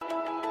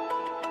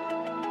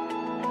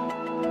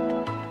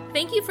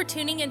Thank you for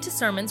tuning into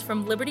sermons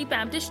from Liberty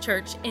Baptist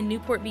Church in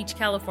Newport Beach,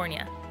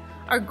 California.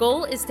 Our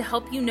goal is to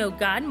help you know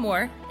God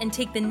more and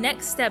take the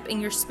next step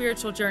in your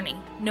spiritual journey,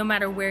 no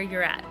matter where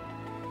you're at.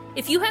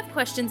 If you have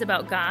questions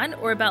about God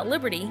or about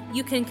Liberty,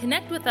 you can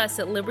connect with us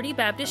at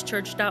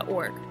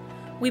libertybaptistchurch.org.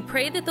 We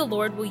pray that the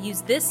Lord will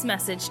use this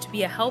message to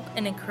be a help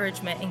and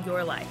encouragement in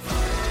your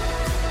life.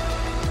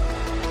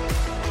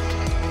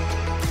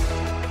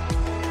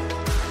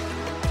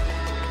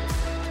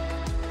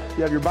 If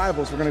you have your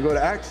Bibles, we're going to go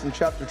to Acts in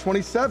chapter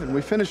 27.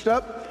 We finished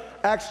up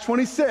Acts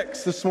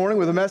 26 this morning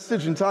with a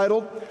message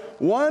entitled,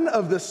 One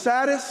of the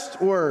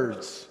Saddest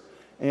Words.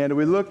 And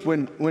we looked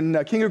when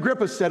King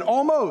Agrippa said,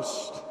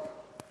 almost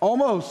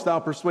thou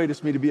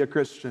persuadest me to be a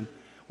Christian.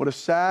 What a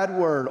sad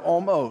word,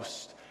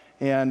 almost.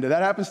 And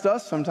that happens to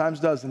us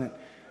sometimes, doesn't it?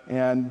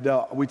 And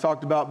we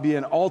talked about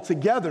being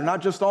altogether, not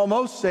just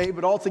almost saved,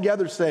 but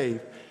altogether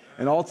saved.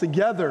 And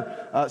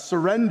altogether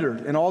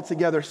surrendered and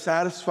altogether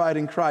satisfied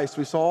in Christ.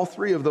 We saw all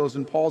three of those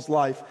in Paul's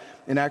life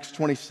in Acts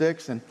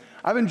 26. And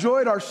I've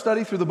enjoyed our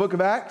study through the book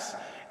of Acts,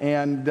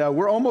 and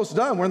we're almost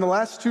done. We're in the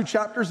last two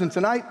chapters, and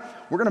tonight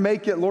we're going to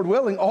make it, Lord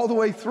willing, all the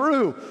way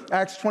through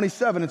Acts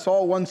 27. It's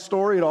all one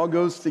story. It all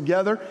goes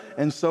together.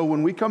 And so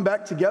when we come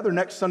back together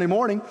next Sunday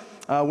morning,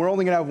 we're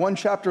only going to have one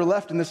chapter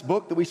left in this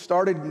book that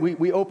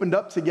we opened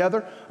up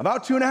together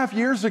about 2.5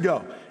 years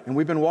ago. And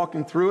we've been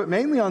walking through it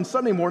mainly on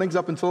Sunday mornings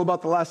up until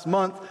about the last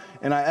month.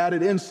 And I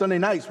added in Sunday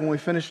nights when we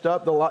finished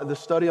up the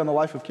study on the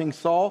life of King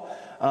Saul.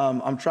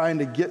 I'm trying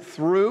to get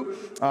through.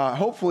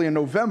 Hopefully in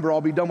November, I'll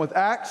be done with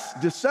Acts.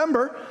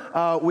 December,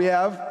 we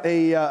have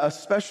a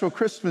special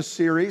Christmas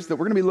series that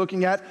we're going to be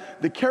looking at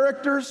the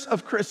characters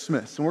of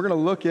Christmas. And we're going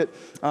to look at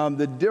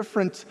the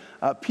different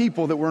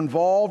people that were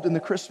involved in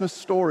the Christmas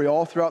story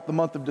all throughout the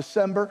month of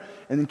December,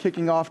 and then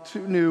kicking off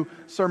 2 new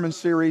sermon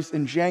series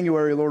in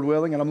January, Lord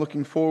willing. And I'm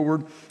looking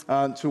forward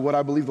to what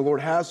I believe the Lord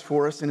has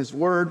for us in His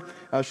Word,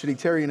 should He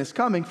tarry in His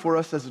coming for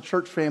us as a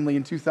church family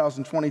in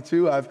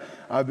 2022.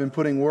 I've been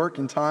putting work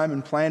and time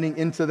and planning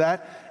into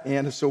that.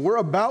 And so we're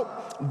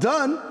about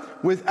done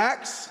with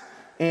Acts.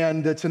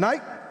 And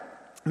tonight,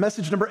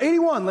 message number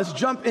 81. Let's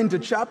jump into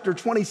chapter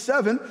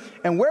 27.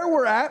 And where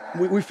we're at,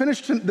 we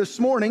finished this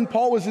morning.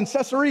 Paul was in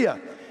Caesarea.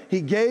 He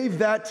gave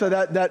that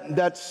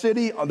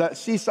city, that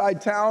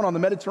seaside town on the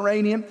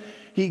Mediterranean.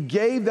 He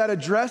gave that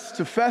address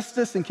to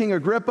Festus and King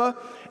Agrippa.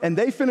 And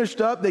they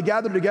finished up. They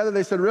gathered together.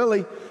 They said,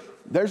 really,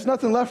 there's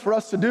nothing left for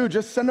us to do.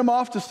 Just send them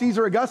off to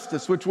Caesar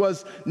Augustus, which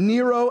was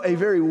Nero, a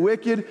very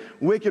wicked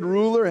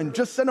ruler, and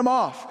just send them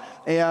off.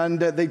 And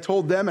they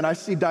told them, and I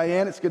see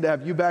Diane, it's good to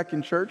have you back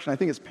in church. And I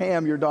think it's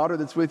Pam, your daughter,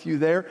 that's with you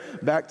there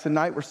back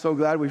tonight. We're so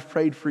glad we've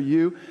prayed for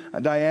you.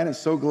 Diane, is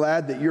so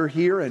glad that you're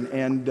here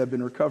and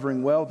been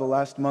recovering well the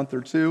last month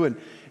or two.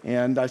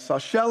 And I saw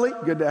Shelly.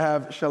 Good to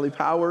have Shelly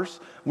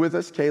Powers with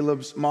us,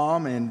 Caleb's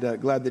mom,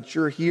 and glad that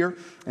you're here.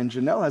 And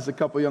Janelle has a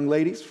couple young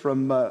ladies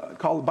from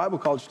Bible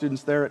college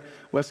students there at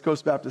West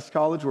Coast Baptist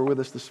College. We're with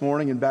us this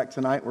morning and back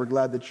tonight. We're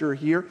glad that you're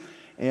here.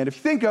 And if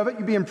you think of it,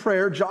 you be in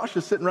prayer. Josh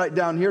is sitting right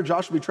down here.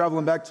 Josh will be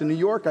traveling back to New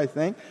York, I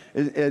think,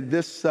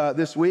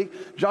 this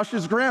week.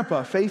 Josh's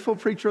grandpa, faithful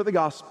preacher of the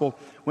gospel,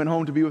 went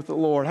home to be with the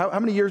Lord. How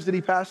many years did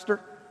he pastor?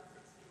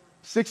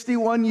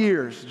 61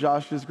 years.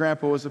 Josh's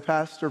grandpa was a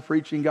pastor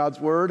preaching God's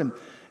word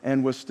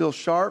and was still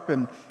sharp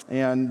and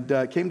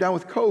came down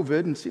with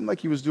COVID and seemed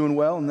like he was doing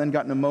well, and then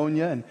got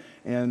pneumonia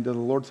and the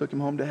Lord took him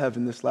home to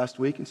heaven this last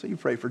week. And so you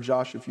pray for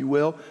Josh if you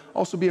will.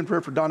 Also be in prayer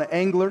for Donna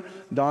Engler.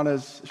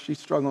 She's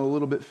struggling a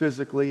little bit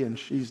physically and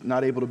she's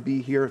not able to be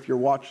here. If you're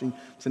watching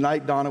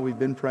tonight, Donna, we've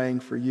been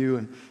praying for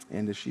you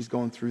and as she's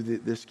going through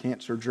this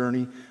cancer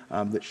journey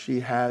that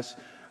she has.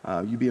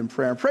 You be in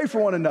prayer and pray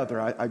for one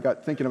another. I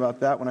got thinking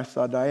about that when I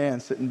saw Diane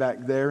sitting back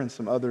there and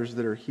some others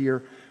that are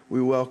here.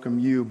 We welcome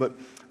you. But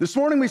this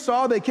morning we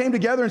saw they came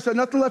together and said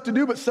nothing left to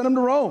do but send them to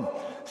Rome.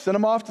 Send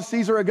them off to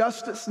Caesar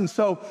Augustus. And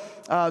so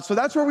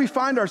that's where we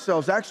find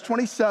ourselves. Acts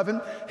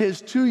 27,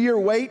 his 2-year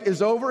wait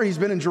is over. He's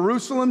been in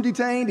Jerusalem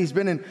detained. He's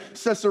been in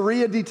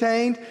Caesarea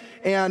detained.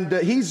 And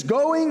he's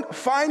going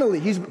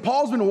finally.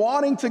 Paul's been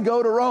wanting to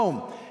go to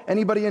Rome.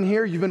 Anybody in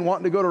here, you've been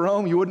wanting to go to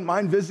Rome? You wouldn't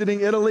mind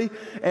visiting Italy?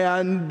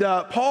 And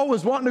Paul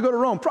was wanting to go to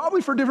Rome,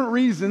 probably for different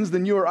reasons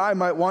than you or I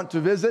might want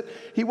to visit.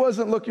 He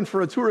wasn't looking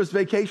for a tourist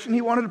vacation.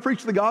 He wanted to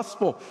preach the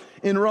gospel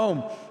in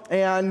Rome.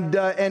 And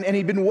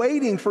he'd been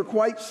waiting for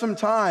quite some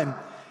time.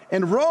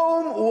 And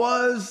Rome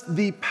was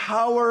the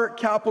power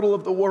capital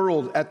of the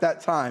world at that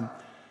time.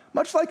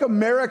 Much like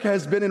America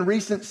has been in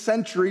recent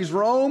centuries,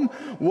 Rome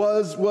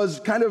was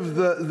kind of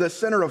the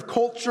center of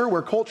culture,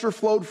 where culture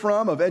flowed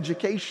from, of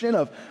education,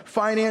 of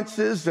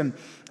finances.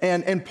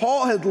 And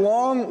Paul had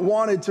long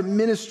wanted to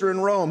minister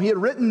in Rome. He had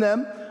written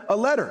them a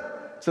letter.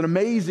 It's an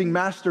amazing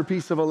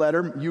masterpiece of a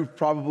letter. You've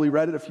probably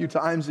read it a few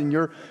times in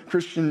your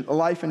Christian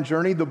life and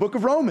journey, the book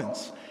of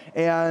Romans,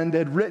 and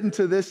had written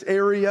to this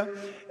area.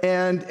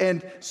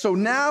 And so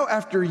now,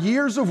 after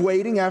years of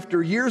waiting,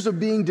 after years of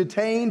being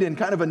detained in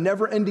kind of a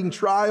never-ending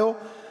trial,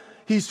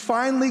 he's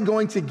finally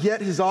going to get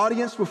his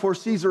audience before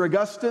Caesar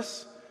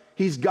Augustus.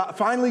 He's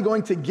finally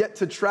going to get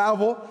to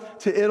travel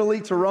to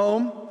Italy, to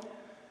Rome.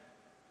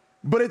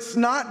 But it's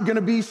not going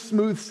to be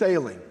smooth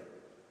sailing.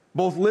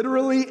 Both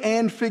literally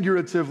and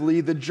figuratively,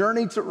 the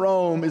journey to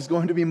Rome is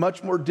going to be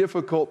much more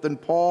difficult than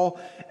Paul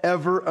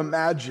ever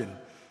imagined.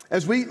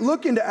 As we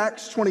look into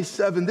Acts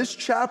 27, this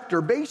chapter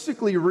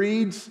basically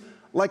reads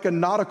like a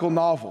nautical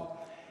novel.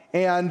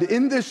 And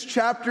in this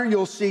chapter, we're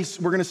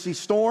going to see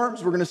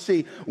storms, we're going to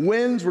see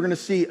winds, we're going to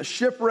see a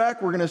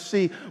shipwreck, we're going to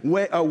see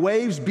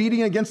waves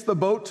beating against the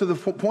boat to the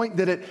point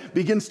that it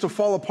begins to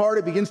fall apart,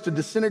 it begins to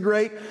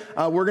disintegrate.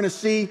 We're going to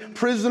see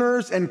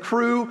prisoners and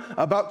crew,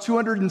 about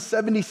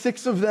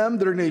 276 of them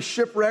that are going to be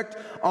shipwrecked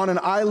on an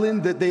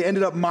island that they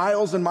ended up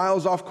miles and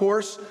miles off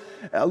course.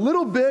 A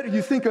little bit,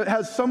 you think it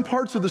has some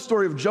parts of the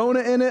story of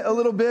Jonah in it, a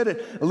little bit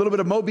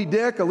of Moby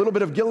Dick, a little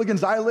bit of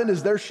Gilligan's Island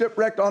as they're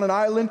shipwrecked on an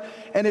island.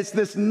 And it's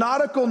this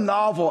nautical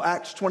novel,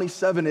 Acts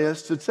 27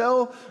 is, to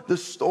tell the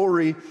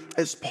story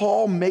as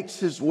Paul makes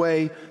his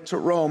way to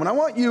Rome. And I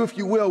want you, if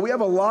you will, we have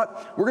a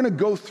lot, we're going to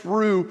go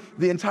through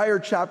the entire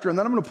chapter, and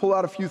then I'm going to pull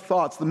out a few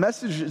thoughts. The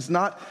message does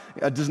not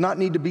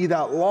need to be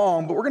that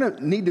long, but we're going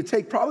to need to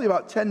take probably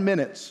about 10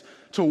 minutes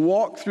to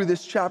walk through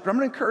this chapter. I'm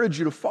going to encourage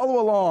you to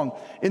follow along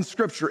in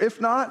Scripture.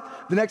 If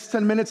not, the next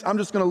 10 minutes, I'm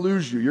just going to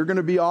lose you. You're going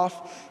to be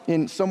off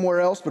in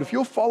somewhere else. But if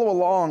you'll follow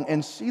along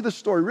and see the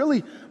story,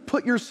 really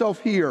put yourself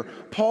here.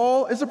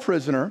 Paul is a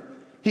prisoner.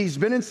 He's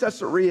been in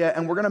Caesarea,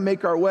 and we're going to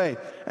make our way.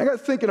 I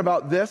got thinking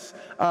about this.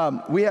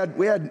 We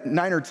had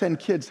 9 or 10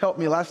 kids help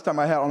me last time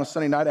I had on a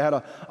Sunday night. I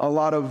had a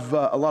lot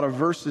of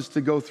verses to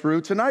go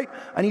through. Tonight,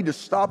 I need to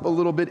stop a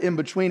little bit in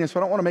between, and so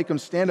I don't want to make them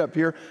stand up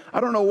here.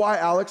 I don't know why,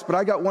 Alex, but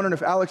I got wondering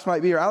if Alex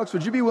might be here. Alex,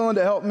 would you be willing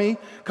to help me?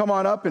 Come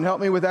on up and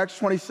help me with Acts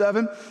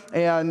 27.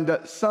 And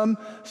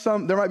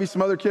there might be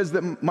some other kids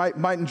that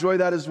might enjoy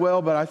that as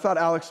well, but I thought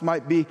Alex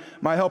might be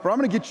my helper. I'm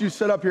going to get you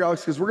set up here,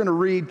 Alex, because we're going to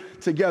read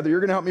together. You're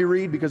going to help me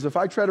read, because if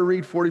I try to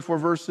read 44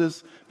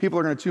 verses, people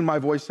are going to tune my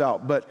voice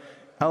out. But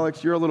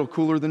Alex, you're a little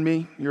cooler than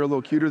me. You're a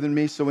little cuter than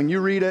me. So when you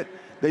read it,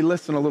 they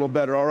listen a little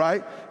better, all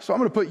right? So I'm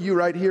going to put you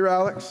right here,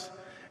 Alex,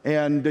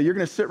 and you're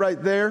going to sit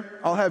right there.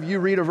 I'll have you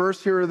read a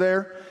verse here or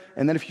there.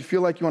 And then if you feel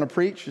like you want to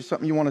preach or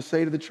something you want to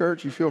say to the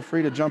church, you feel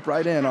free to jump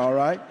right in, all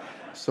right?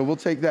 So we'll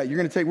take that.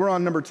 We're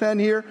on number 10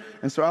 here.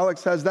 And so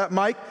Alex has that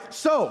mic.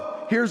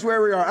 So here's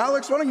where we are.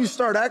 Alex, why don't you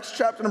start Acts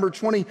chapter number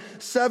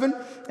 27.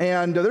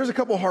 And there's a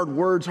couple hard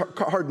words,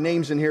 hard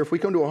names in here. If we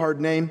come to a hard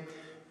name,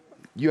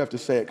 you have to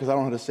say it, because I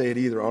don't know how to say it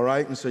either, all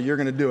right? And so you're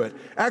going to do it.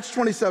 Acts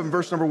 27,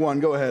 verse number 1.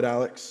 Go ahead,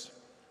 Alex.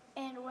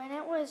 And when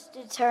it was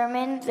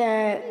determined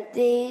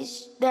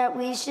that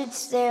we should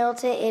sail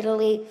to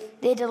Italy,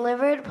 they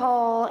delivered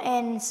Paul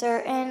and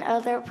certain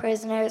other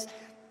prisoners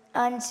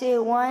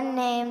unto one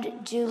named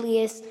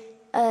Julius,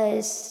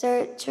 a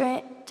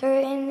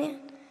centurion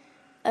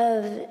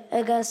of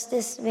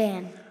Augustus'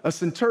 band. A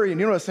centurion.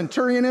 You know what a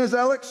centurion is,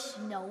 Alex?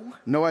 No.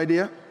 No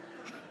idea?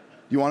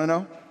 You want to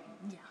know?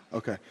 Yeah.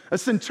 Okay. A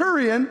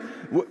centurion,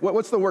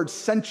 what's the word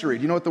century?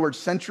 Do you know what the word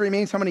century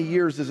means? How many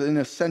years is in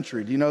a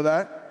century? Do you know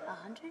that?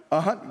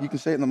 100. You can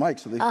say it in the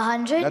mic.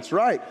 100? That's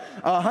right.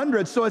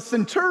 100. So a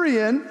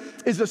centurion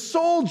is a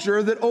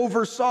soldier that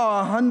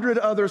oversaw 100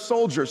 other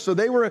soldiers. So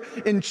they were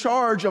in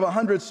charge of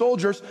 100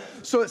 soldiers.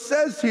 So it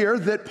says here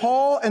that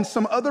Paul and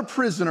some other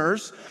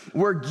prisoners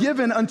were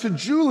given unto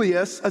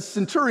Julius, a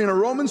centurion, a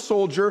Roman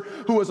soldier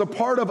who was a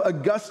part of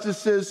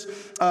Augustus's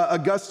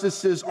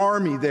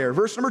army there.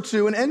 Verse number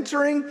 2, and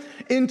entering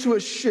into a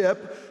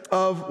ship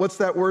of, what's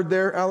that word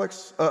there,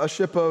 Alex? A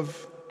ship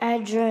of...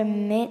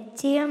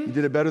 Adramyttium. You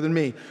did it better than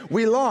me.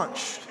 We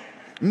launched,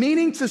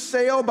 meaning to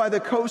sail by the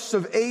coasts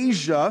of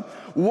Asia,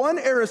 one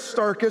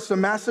Aristarchus, a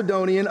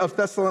Macedonian of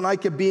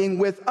Thessalonica, being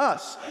with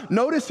us.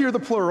 Notice here the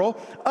plural,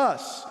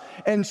 us.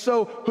 And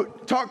so,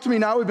 talk to me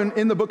now. We've been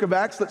in the book of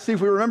Acts. Let's see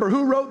if we remember.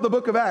 Who wrote the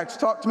book of Acts?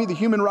 Talk to me, the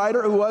human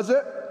writer. Who was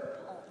it?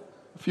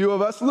 A few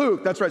of us,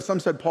 Luke. That's right, some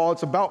said Paul.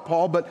 It's about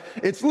Paul, but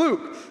it's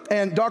Luke.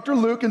 And Dr.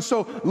 Luke, and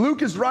so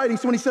Luke is writing.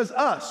 So when he says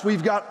us, we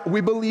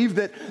believe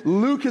that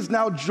Luke has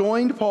now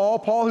joined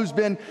Paul, who's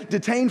been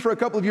detained for a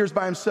couple of years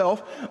by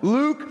himself.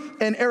 Luke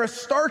and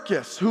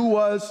Aristarchus, who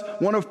was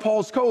one of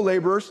Paul's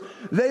co-laborers,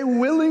 they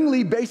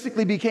willingly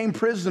basically became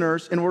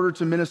prisoners in order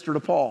to minister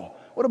to Paul.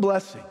 What a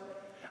blessing.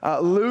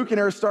 Luke and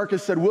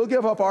Aristarchus said, we'll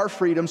give up our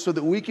freedom so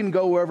that we can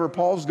go wherever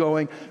Paul's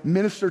going,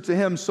 minister to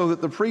him so that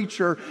the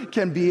preacher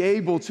can be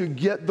able to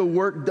get the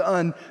work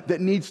done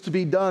that needs to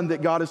be done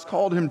that God has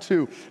called him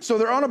to. So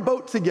they're on a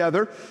boat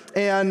together,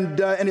 and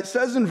it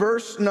says in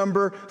verse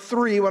number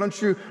 3, why don't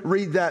you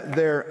read that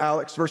there,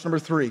 Alex, verse number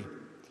 3.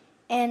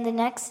 And the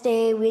next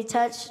day we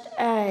touched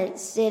at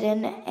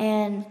Sidon,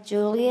 and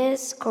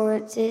Julius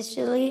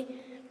courteously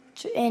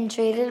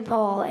entreated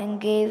Paul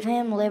and gave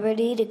him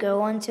liberty to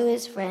go unto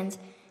his friends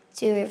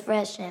to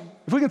refresh him.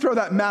 If we can throw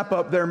that map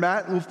up there,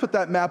 Matt, we'll put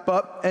that map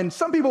up. And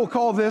some people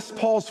call this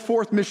Paul's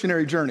 4th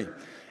missionary journey.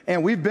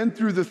 And we've been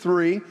through the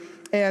 3.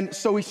 And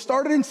so he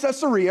started in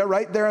Caesarea,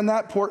 right there in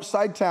that port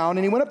side town.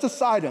 And he went up to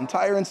Sidon,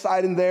 Tyre and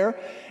Sidon there.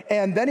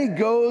 and then he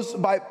goes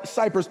by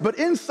Cyprus. But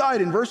inside,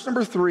 in verse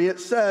number 3, it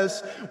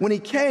says, when he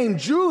came,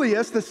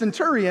 Julius, the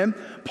centurion,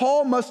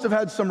 Paul must have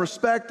had some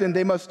respect, and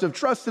they must have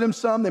trusted him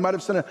some. They might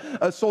have sent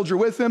a soldier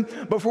with him.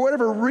 But for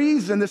whatever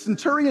reason, the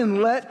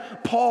centurion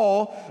let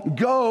Paul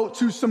go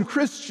to some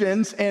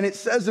Christians, and it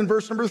says in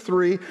verse number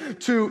 3,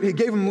 he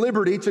gave him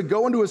liberty to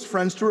go into his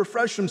friends to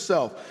refresh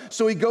himself.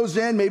 So he goes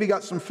in, maybe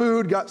got some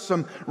food, got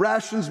some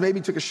rations,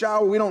 maybe took a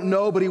shower, we don't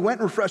know, but he went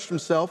and refreshed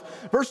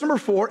himself. Verse number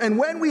 4, and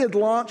when we had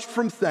launched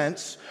from thence,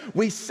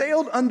 we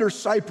sailed under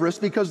Cyprus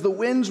because the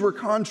winds were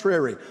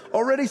contrary.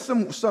 Already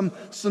some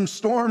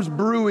storms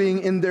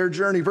brewing in their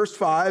journey. Verse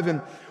 5, and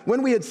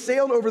when we had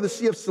sailed over the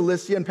Sea of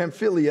Cilicia and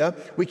Pamphylia,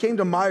 we came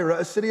to Myra,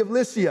 a city of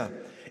Lycia.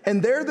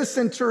 And there the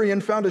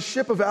centurion found a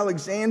ship of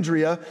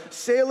Alexandria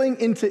sailing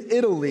into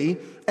Italy,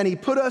 and he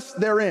put us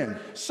therein.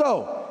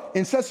 So,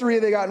 in Caesarea,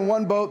 they got in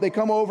one boat. They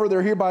come over.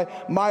 They're here by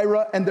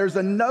Myra. And there's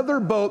another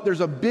boat. There's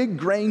a big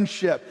grain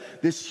ship,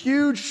 this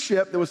huge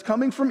ship that was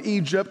coming from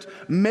Egypt,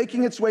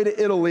 making its way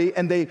to Italy.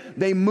 And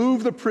they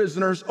move the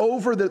prisoners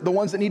over, the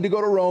ones that need to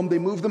go to Rome. They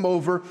move them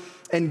over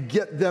and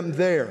get them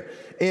there.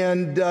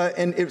 And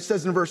it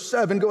says in verse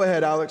 7, go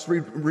ahead, Alex,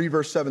 read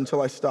verse 7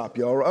 until I stop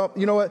you. Oh,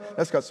 you know what?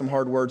 That's got some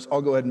hard words.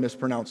 I'll go ahead and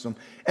mispronounce them.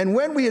 And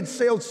when we had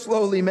sailed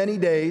slowly many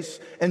days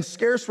and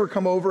scarce were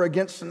come over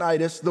against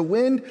Cnidus, the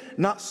wind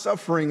not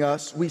suffering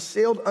us, we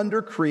sailed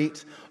under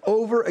Crete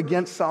over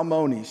against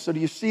Salmones. So do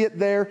you see it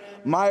there?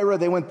 Myra,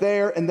 they went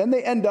there, and then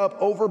they end up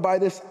over by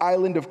this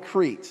island of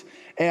Crete.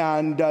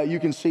 And you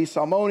can see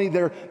Salmone,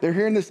 they're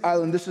here in this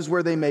island. This is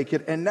where they make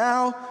it. And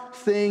now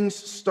things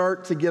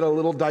start to get a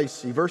little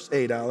dicey. Verse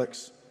 8,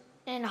 Alex.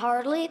 And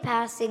hardly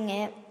passing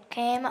it,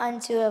 came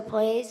unto a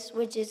place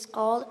which is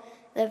called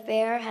the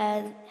Fair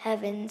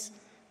Havens,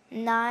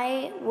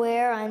 nigh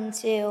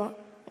whereunto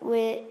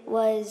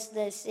was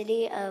the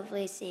city of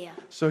Lycia.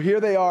 So here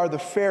they are, the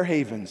Fair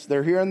Havens.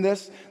 They're here in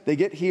this. They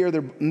get here.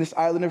 They're in this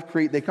island of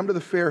Crete. They come to the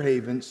Fair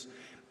Havens.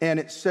 And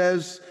it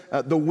says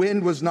the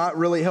wind was not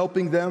really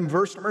helping them.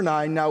 Verse number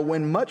 9, now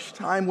when much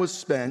time was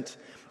spent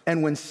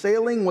and when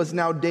sailing was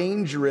now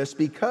dangerous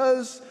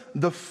because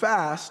the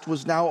fast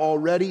was now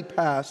already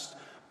past,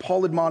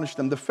 Paul admonished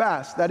them. The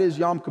fast, that is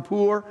Yom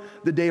Kippur,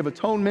 the Day of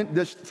Atonement.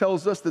 This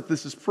tells us that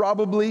this is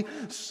probably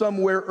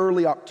somewhere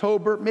early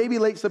October, maybe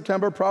late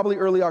September, probably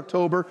early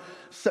October.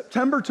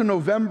 September to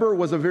November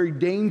was a very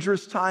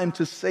dangerous time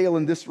to sail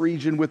in this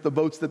region with the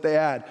boats that they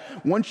had.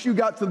 Once you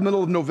got to the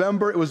middle of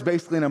November, it was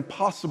basically an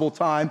impossible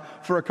time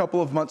for a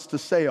couple of months to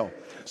sail.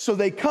 So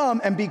they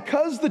come, and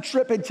because the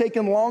trip had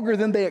taken longer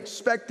than they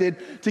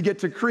expected to get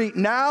to Crete,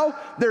 now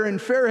they're in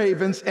Fair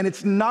Havens, and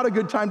it's not a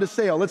good time to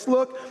sail. Let's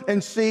look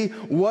and see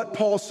what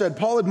Paul said.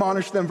 Paul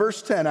admonished them.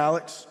 Verse 10,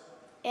 Alex.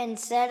 And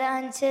said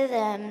unto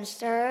them,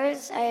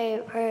 Sirs,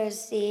 I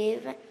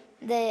perceive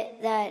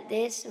that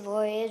this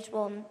voyage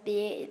will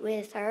be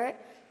with hurt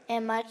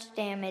and much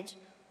damage,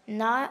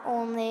 not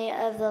only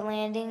of the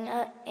landing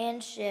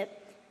and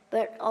ship,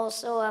 but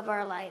also of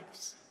our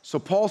lives. So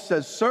Paul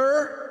says,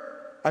 Sir,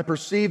 I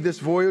perceive this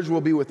voyage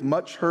will be with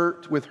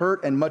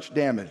hurt and much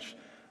damage.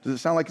 Does it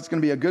sound like it's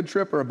going to be a good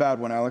trip or a bad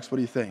one, Alex? What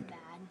do you think? Bad.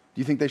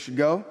 Do you think they should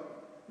go?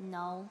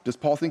 No. Does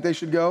Paul think they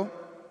should go?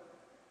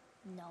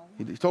 No.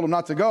 He told them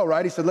not to go,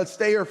 right? He said, let's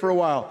stay here for a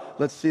while.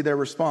 Let's see their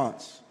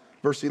response.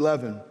 Verse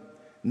 11.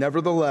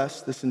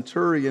 Nevertheless, the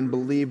centurion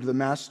believed the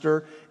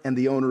master and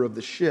the owner of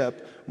the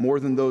ship more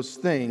than those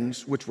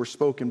things which were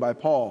spoken by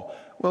Paul.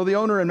 Well, the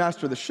owner and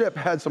master of the ship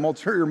had some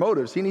ulterior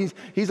motives.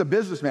 He's a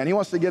businessman. He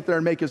wants to get there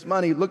and make his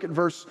money. Look at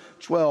verse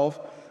 12.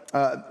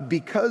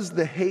 Because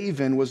the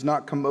haven was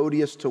not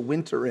commodious to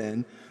winter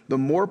in, the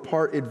more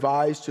part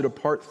advised to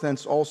depart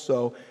thence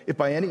also, if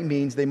by any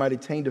means they might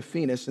attain to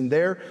Phoenix, and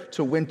there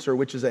to winter,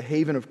 which is a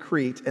haven of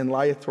Crete, and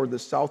lieth toward the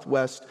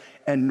southwest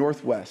and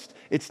northwest.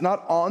 It's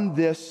not on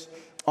this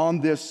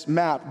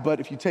map, but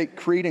if you take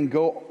Crete and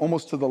go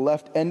almost to the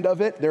left end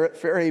of it, they're at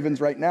Fair Havens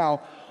right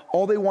now.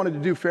 All they wanted to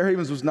do, Fair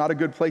Havens was not a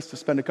good place to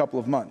spend a couple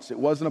of months. It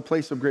wasn't a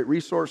place of great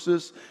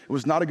resources. It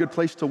was not a good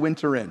place to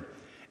winter in.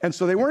 And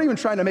so they weren't even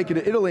trying to make it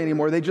to Italy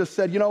anymore. They just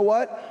said, you know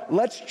what?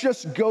 Let's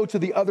just go to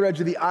the other edge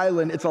of the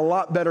island. It's a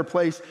lot better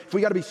place. If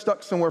we got to be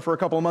stuck somewhere for a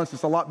couple of months,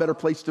 it's a lot better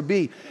place to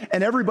be.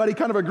 And everybody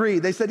kind of agreed.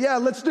 They said, yeah,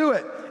 let's do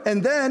it.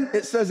 And then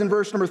it says in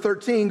verse number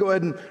 13, go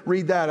ahead and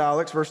read that,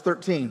 Alex, verse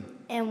 13.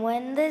 And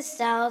when the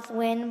south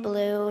wind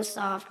blew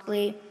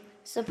softly,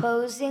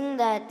 supposing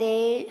that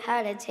they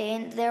had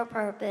attained their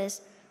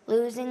purpose,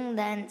 losing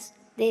thence,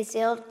 they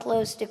sailed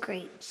close to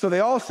Crete. So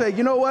they all say,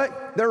 you know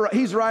what?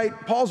 He's right.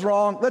 Paul's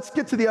wrong. Let's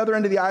get to the other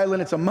end of the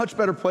island. It's a much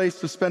better place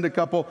to spend a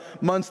couple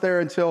months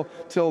there until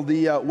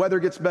the weather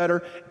gets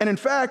better. And in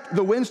fact,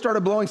 the wind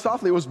started blowing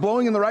softly. It was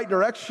blowing in the right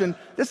direction.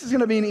 This is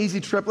going to be an easy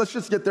trip. Let's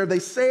just get there. They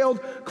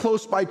sailed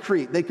close by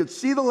Crete. They could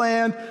see the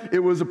land. It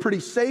was a pretty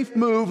safe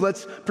move.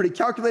 Pretty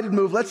calculated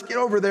move. Let's get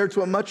over there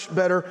to a much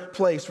better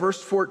place.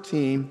 Verse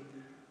 14,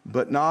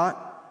 but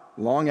not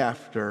long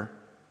after,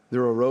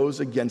 there arose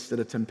against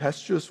it a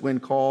tempestuous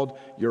wind called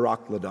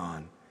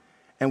Euroclydon.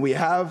 And we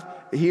have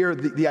here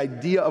the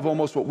idea of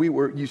almost what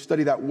you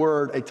study that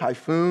word, a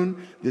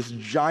typhoon, this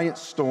giant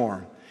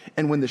storm.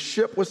 And when the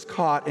ship was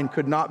caught and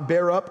could not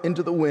bear up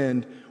into the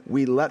wind,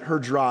 we let her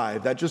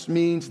drive. That just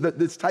means that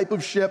this type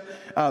of ship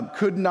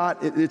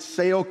its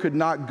sail could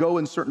not go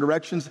in certain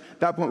directions. At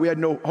that point, we had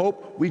no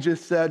hope. We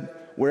just said,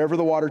 wherever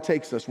the water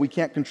takes us, we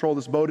can't control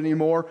this boat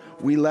anymore.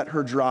 We let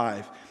her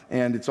drive.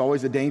 And it's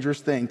always a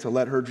dangerous thing to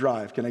let her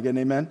drive. Can I get an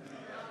amen?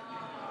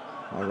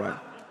 All right.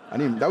 That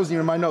wasn't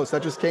even in my notes.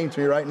 That just came to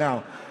me right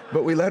now.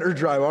 But we let her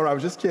drive. All right, I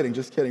was just kidding.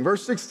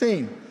 Verse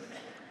 16.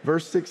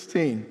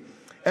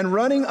 And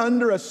running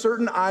under a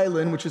certain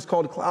island, which is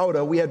called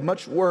Clauda, we had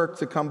much work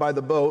to come by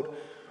the boat,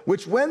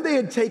 which when they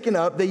had taken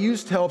up, they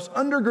used helps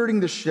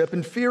undergirding the ship,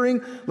 and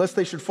fearing lest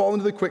they should fall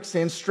into the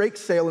quicksand, strake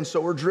sail, and so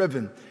were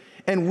driven.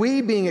 And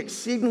we, being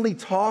exceedingly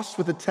tossed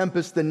with a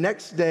tempest, the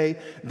next day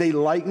they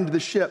lightened the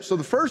ship. So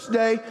the first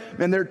day,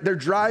 and their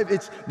drive,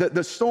 it's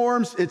the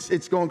storms,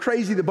 it's going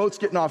crazy. The boat's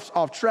getting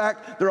off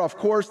track. They're off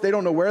course. They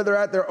don't know where they're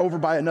at. They're over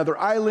by another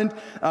island.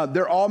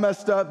 They're all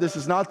messed up. This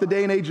is not the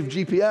day and age of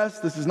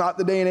GPS. This is not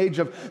the day and age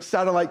of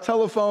satellite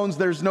telephones.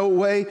 There's no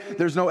way.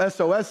 There's no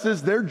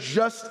SOSs. They're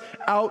just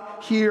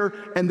out here,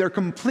 and they're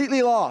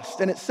completely lost.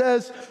 And it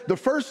says the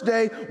first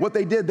day, what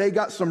they did, they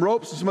got some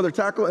ropes and some other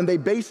tackle, and they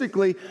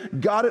basically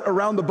got it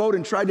around the boat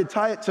and tried to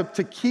tie it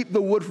to keep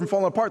the wood from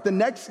falling apart. The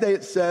next day,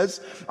 it says,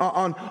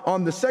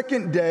 on the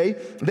second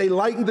day, they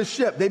lightened the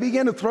ship. They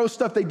began to throw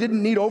stuff they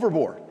didn't need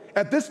overboard.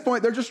 At this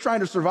point, they're just trying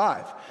to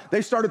survive.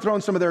 They started throwing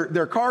some of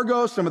their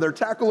cargo, some of their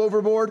tackle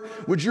overboard.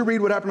 Would you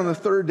read what happened on the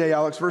third day,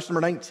 Alex, verse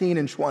number 19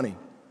 and 20?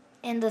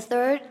 And the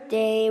third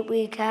day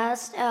we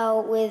cast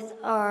out with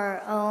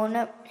our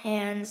own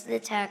hands the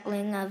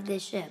tackling of the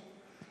ship.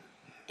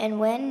 And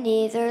when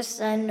neither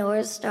sun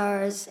nor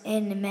stars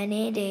in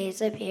many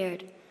days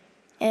appeared,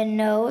 and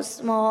no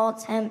small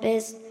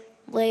tempest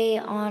lay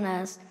on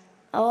us,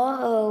 all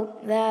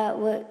hope that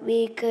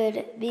we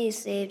could be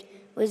saved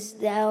was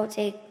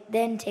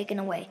then taken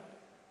away.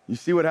 You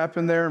see what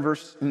happened there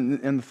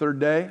in the third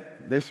day?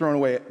 They're throwing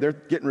away, they're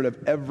getting rid of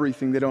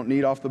everything they don't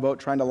need off the boat,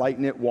 trying to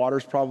lighten it.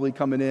 Water's probably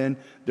coming in.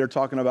 They're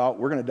talking about,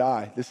 we're going to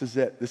die. This is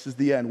it. This is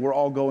the end. We're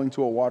all going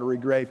to a watery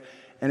grave.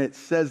 And it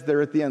says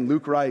there at the end,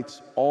 Luke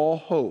writes, all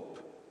hope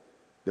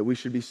that we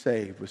should be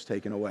saved was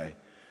taken away.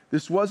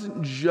 This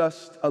wasn't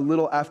just a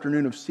little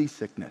afternoon of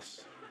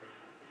seasickness.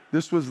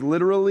 This was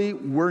literally,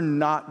 we're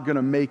not going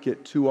to make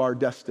it to our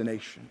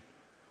destination.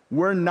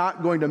 We're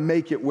not going to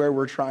make it where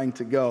we're trying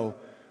to go.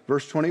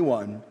 Verse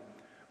 21,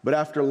 but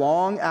after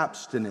long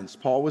abstinence,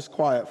 Paul was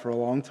quiet for a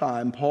long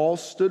time. Paul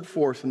stood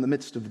forth in the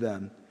midst of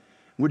them.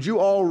 Would you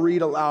all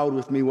read aloud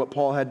with me what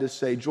Paul had to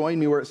say? Join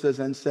me where it says,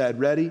 and said,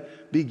 ready,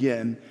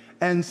 begin.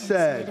 And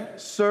said,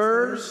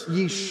 sirs,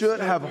 ye should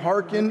have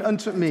hearkened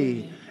unto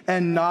me,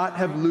 and not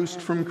have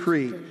loosed from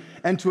Crete,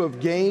 and to have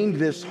gained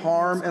this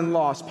harm and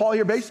loss. Paul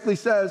here basically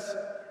says,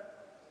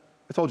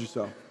 I told you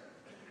so.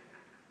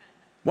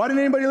 Why didn't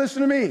anybody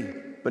listen to me?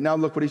 But now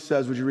look what he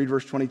says. Would you read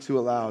verse 22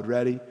 aloud?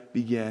 Ready?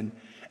 Begin.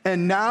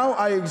 And now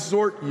I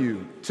exhort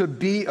you to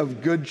be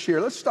of good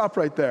cheer. Let's stop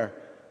right there.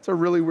 It's a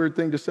really weird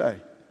thing to say.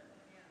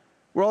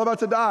 We're all about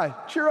to die.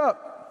 Cheer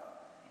up.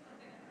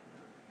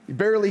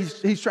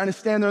 He's trying to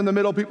stand there in the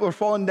middle. People are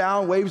falling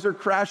down. Waves are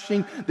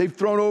crashing. They've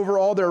thrown over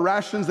all their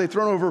rations. They've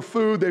thrown over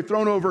food. They've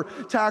thrown over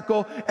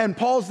tackle. And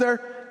Paul's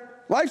there.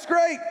 Life's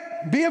great.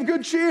 Be of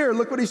good cheer.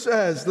 Look what he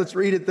says. Let's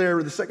read it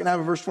there. The second half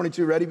of verse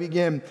 22. Ready?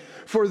 Begin.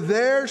 For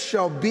there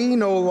shall be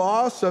no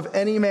loss of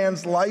any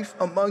man's life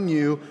among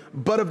you,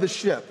 but of the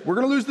ship. We're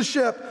going to lose the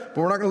ship, but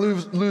we're not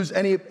going to lose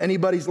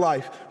anybody's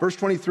life. Verse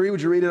 23.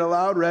 Would you read it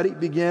aloud? Ready?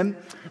 Begin.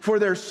 For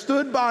there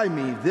stood by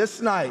me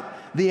this night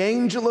the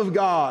angel of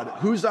God,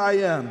 whose I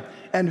am,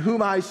 and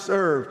whom I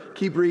serve.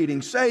 Keep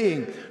reading.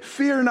 Saying,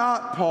 fear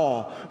not,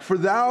 Paul, for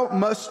thou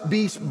must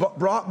be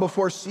brought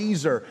before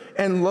Caesar.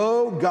 And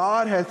lo,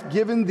 God hath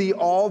given thee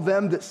all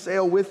them that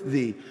sail with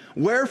thee.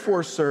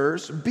 Wherefore,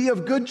 sirs, be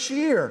of good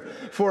cheer,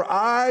 for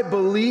I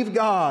believe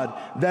God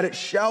that it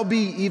shall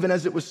be even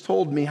as it was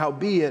told me.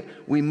 Howbeit,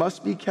 we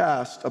must be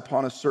cast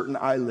upon a certain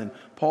island.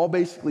 Paul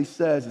basically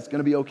says it's going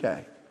to be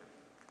okay.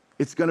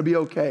 It's going to be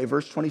okay.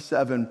 Verse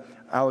 27,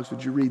 Alex,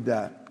 would you read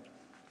that?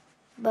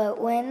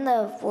 But when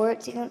the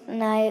 14th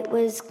night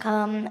was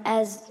come,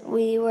 as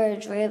we were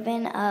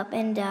driven up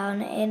and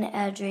down in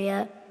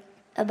Adria,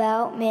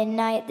 about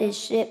midnight the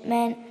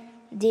shipmen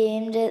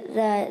deemed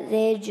that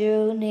they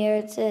drew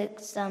near to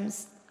some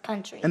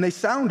country. And they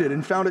sounded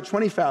and found it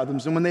 20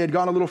 fathoms. And when they had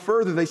gone a little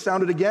further, they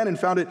sounded again and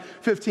found it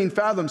 15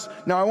 fathoms.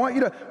 Now I want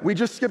you to, we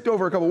just skipped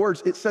over a couple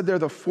words. It said there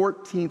the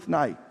 14th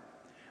night.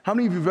 How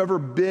many of you have ever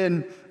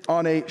been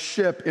on a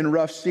ship in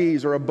rough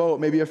seas or a boat,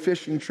 maybe a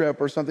fishing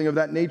trip or something of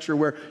that nature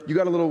where you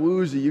got a little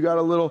woozy, you got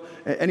a little,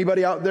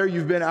 anybody out there,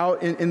 you've been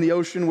out in the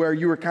ocean where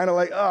you were kind of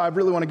like, oh, I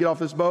really want to get off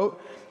this boat?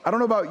 I don't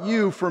know about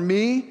you. For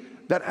me,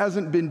 that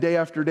hasn't been day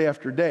after day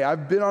after day.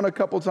 I've been on a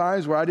couple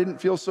times where I didn't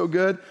feel so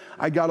good.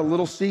 I got a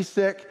little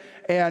seasick,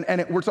 and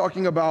we're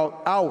talking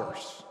about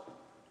hours,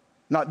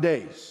 not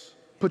days.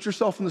 Put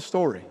yourself in the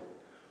story.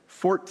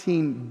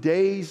 14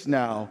 days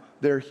now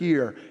they're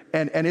here.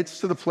 And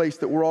it's to the place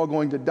that we're all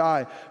going to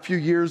die. A few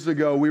years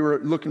ago, we were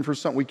looking for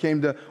something. We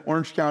came to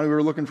Orange County. We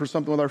were looking for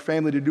something with our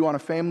family to do on a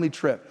family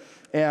trip.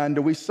 And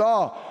we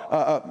saw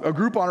a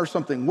Groupon or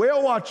something,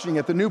 whale watching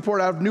at the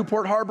out of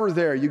Newport Harbor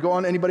there. You go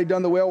on, anybody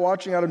done the whale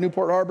watching out of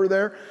Newport Harbor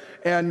there?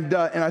 And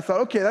I thought,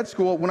 okay, that's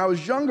cool. When I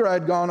was younger, I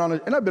had gone on,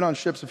 and I've been on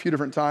ships a few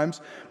different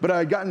times, but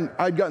I'd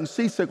gotten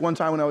seasick one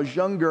time when I was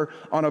younger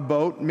on a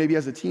boat, maybe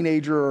as a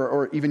teenager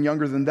or even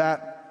younger than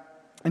that.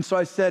 And so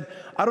I said,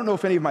 I don't know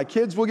if any of my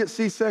kids will get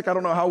seasick. I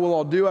don't know how we'll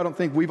all do. I don't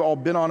think we've all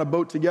been on a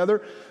boat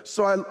together.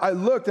 So I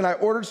looked and I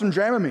ordered some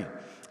Dramamine.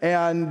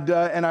 And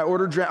I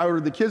ordered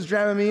the kids'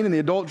 Dramamine and the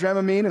adult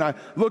Dramamine, and I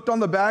looked on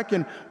the back,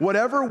 and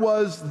whatever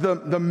was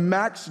the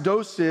max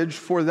dosage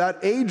for that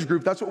age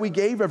group, that's what we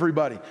gave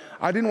everybody.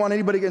 I didn't want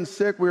anybody getting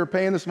sick. We were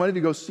paying this money to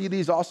go see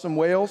these awesome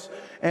whales,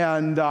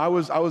 and I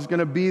was going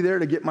to be there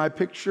to get my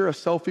picture, a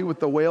selfie with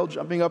the whale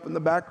jumping up in the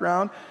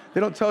background. They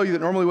don't tell you that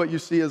normally what you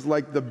see is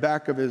like the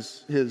back of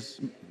his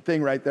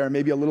thing right there,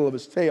 maybe a little of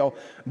his tail.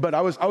 But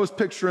I was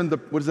picturing the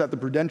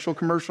Prudential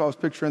commercial. I was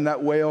picturing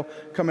that whale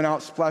coming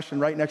out, splashing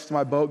right next to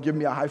my boat, giving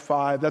me a high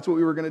five. That's what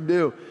we were going to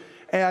do.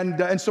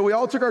 And so we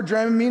all took our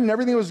Dramamine and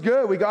everything was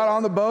good. We got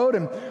on the boat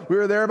and we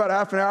were there about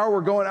half an hour.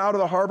 We're going out of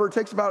the harbor. It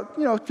takes about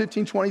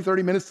 15, 20,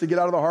 30 minutes to get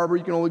out of the harbor.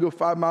 You can only go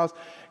 5 miles.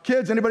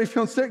 Kids, anybody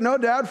feeling sick? No,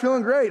 Dad,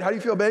 feeling great. How do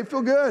you feel, babe?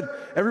 Feel good.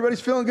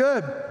 Everybody's feeling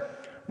good.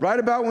 Right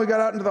about when we got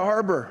out into the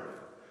harbor,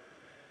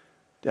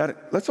 Dad,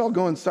 let's all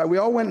go inside. We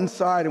all went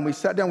inside and we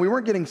sat down. We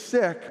weren't getting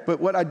sick, but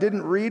what I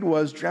didn't read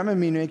was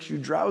Dramamine makes you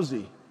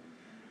drowsy.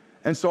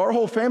 And so our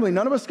whole family,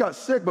 none of us got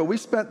sick, but we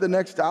spent the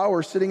next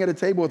hour sitting at a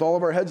table with all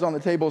of our heads on the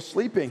table,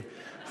 sleeping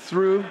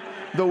through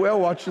the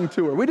whale watching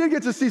tour. We did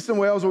get to see some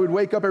whales where we'd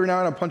wake up every now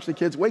and then and punch the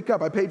kids. Wake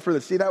up, I paid for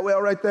this. See that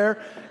whale right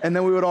there? And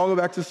then we would all go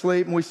back to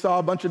sleep, and we saw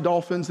a bunch of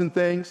dolphins and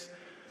things.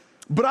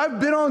 But I've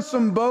been on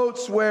some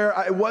boats where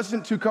it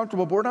wasn't too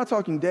comfortable, but we're not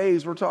talking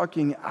days, we're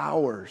talking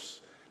hours.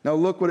 Now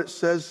look what it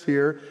says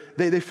here.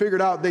 They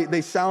figured out,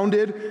 they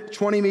sounded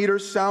 20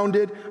 meters,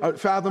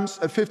 fathoms,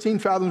 15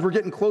 fathoms. We're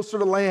getting closer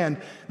to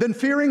land. Then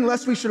fearing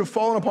lest we should have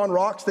fallen upon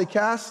rocks, they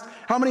cast,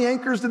 how many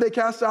anchors did they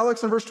cast,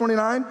 Alex, in verse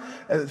 29?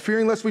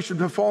 Fearing lest we should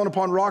have fallen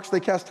upon rocks, they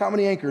cast how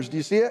many anchors? Do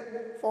you see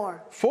it?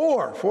 4.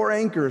 4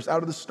 anchors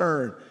out of the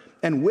stern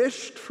and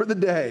wished for the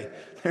day.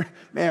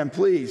 Man,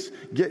 please,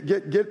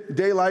 get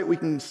daylight. We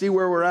can see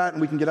where we're at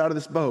and we can get out of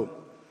this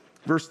boat.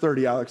 Verse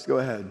 30, Alex, go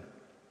ahead.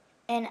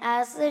 And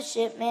as the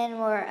shipmen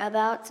were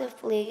about to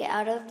flee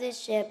out of the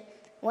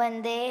ship,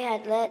 when they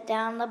had let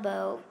down the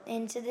boat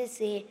into the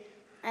sea,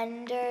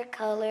 under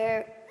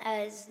color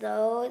as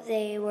though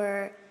they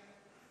would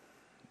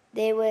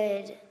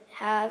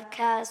have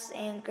cast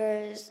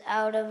anchors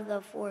out of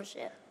the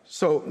foreship.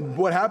 So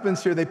what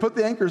happens here, they put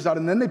the anchors out,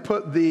 and then they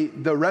put the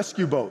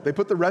rescue boat. They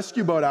put the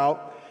rescue boat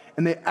out,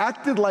 and they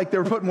acted like they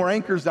were putting more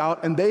anchors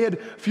out, and they had, a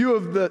few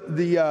of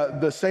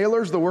the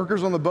sailors, the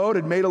workers on the boat,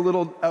 had made a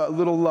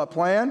little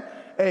plan.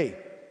 Hey,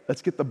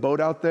 let's get the boat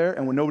out there,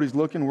 and when nobody's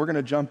looking, we're going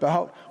to jump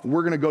out.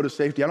 We're going to go to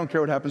safety. I don't care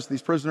what happens to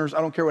these prisoners.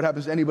 I don't care what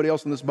happens to anybody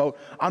else in this boat.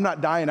 I'm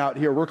not dying out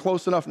here. We're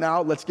close enough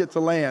now. Let's get to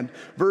land.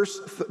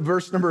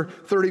 Verse number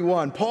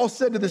 31. Paul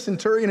said to the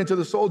centurion and to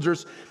the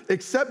soldiers,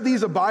 except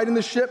these abide in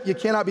the ship, you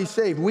cannot be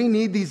saved. We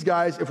need these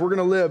guys if we're going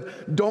to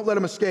live. Don't let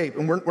them escape.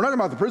 And we're not talking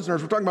about the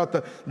prisoners. We're talking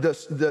about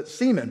the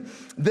seamen.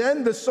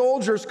 Then the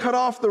soldiers cut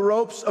off the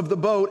ropes of the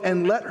boat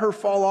and let her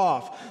fall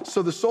off.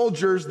 So the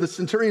soldiers, the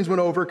centurions went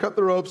over, cut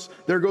the ropes.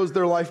 There goes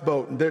their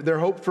lifeboat, their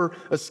hope for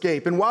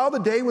escape. And while the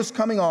day was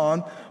coming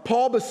on,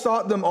 Paul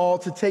besought them all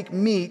to take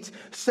meat,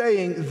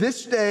 saying,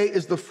 this day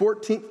is the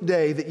 14th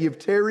day that you've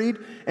tarried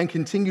and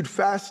continued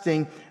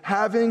fasting,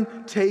 having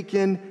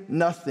taken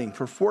nothing.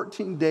 For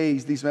 14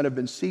 days, these men have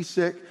been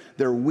seasick.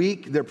 They're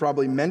weak. They're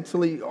probably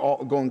mentally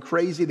all going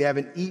crazy. They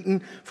haven't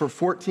eaten for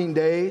 14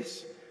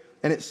 days.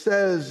 And it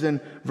says in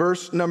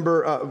verse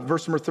number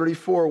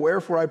 34,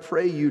 wherefore I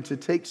pray you to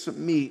take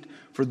some meat,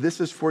 for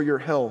this is for your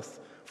health.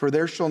 For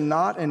there shall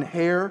not an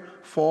hair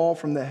fall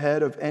from the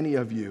head of any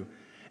of you.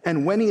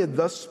 And when he had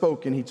thus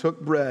spoken, he took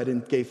bread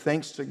and gave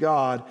thanks to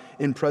God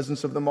in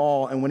presence of them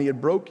all. And when he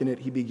had broken it,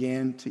 he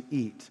began to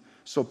eat.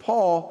 So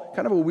Paul,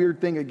 kind of a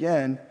weird thing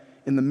again,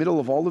 in the middle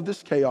of all of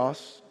this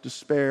chaos,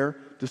 despair,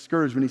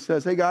 discouragement, he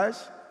says, hey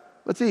guys,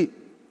 let's eat.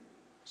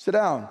 Sit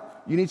down.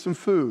 You need some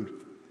food.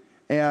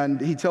 And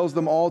he tells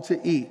them all to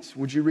eat.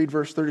 Would you read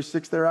verse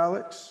 36 there,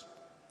 Alex?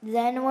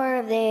 Then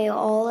were they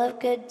all of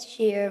good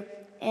cheer,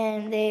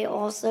 and they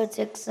also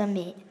took some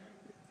meat.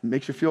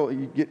 Makes you feel,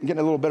 you get in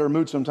a little better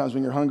mood sometimes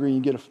when you're hungry and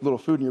you get a little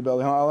food in your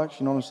belly, huh, Alex?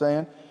 You know what I'm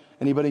saying?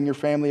 Anybody in your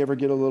family ever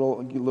get a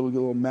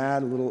little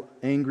mad, a little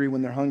angry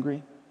when they're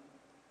hungry?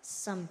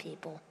 Some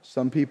people.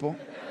 Some people?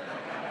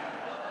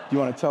 You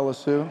want to tell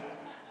us who?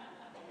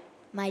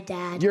 My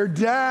dad. Your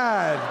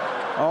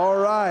dad. All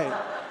right.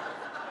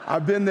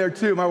 I've been there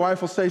too. My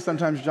wife will say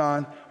sometimes,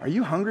 John, are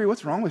you hungry?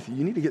 What's wrong with you?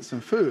 You need to get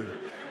some food.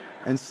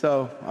 And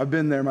so I've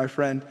been there, my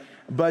friend.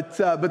 But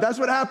that's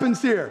what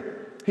happens here.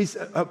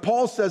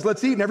 Paul says,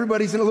 let's eat, and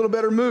everybody's in a little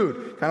better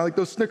mood. Kind of like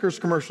those Snickers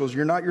commercials.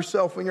 You're not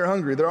yourself when you're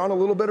hungry. They're on a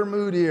little better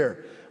mood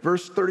here.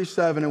 Verse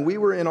 37, and we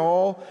were in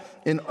all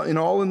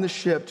in the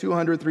ship,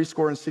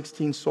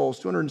 216 souls,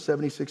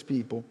 276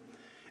 people.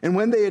 And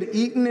when they had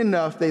eaten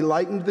enough, they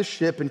lightened the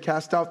ship and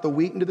cast out the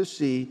wheat into the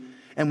sea.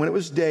 And when it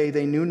was day,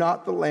 they knew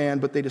not the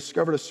land, but they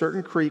discovered a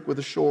certain creek with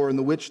a shore in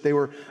the which they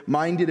were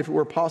minded, if it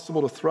were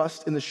possible, to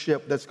thrust in the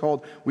ship.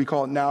 We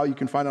call it now, you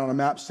can find it on a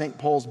map, St.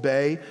 Paul's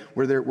Bay,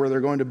 where they're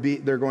going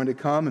to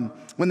come. And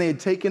when they had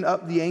taken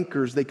up the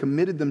anchors, they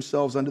committed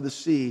themselves unto the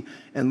sea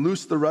and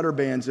loosed the rudder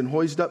bands and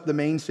hoised up the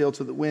mainsail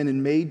to the wind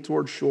and made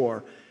toward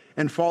shore.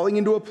 And falling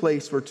into a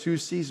place where two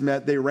seas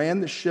met, they ran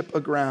the ship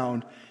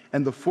aground.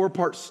 And the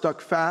forepart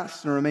stuck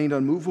fast and remained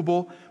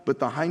unmovable, but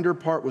the hinder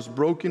part was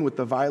broken with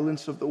the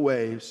violence of the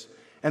waves.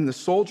 And the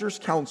soldiers'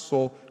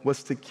 counsel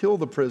was to kill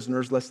the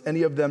prisoners, lest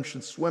any of them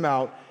should swim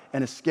out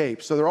and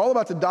escape. So they're all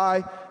about to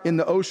die in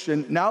the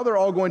ocean. Now they're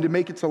all going to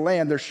make it to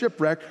land. They're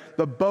shipwrecked.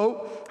 The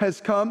boat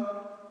has come.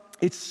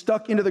 It's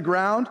stuck into the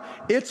ground.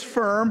 It's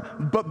firm,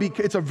 but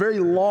it's a very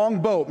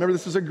long boat. Remember,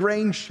 this is a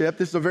grain ship.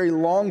 This is a very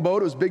long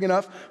boat. It was big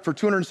enough for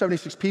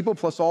 276 people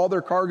plus all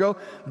their cargo.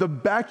 The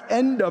back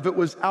end of it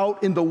was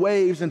out in the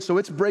waves, and so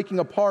it's breaking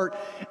apart.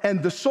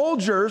 And the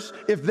soldiers,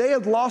 if they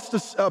had lost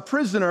a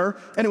prisoner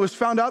and it was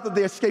found out that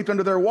they escaped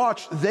under their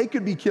watch, they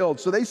could be killed.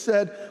 So they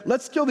said,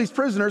 let's kill these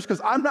prisoners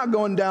because I'm not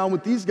going down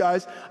with these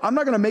guys. I'm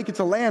not going to make it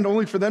to land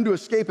only for them to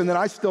escape and then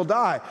I still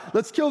die.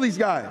 Let's kill these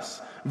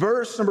guys.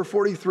 Verse number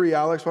 43,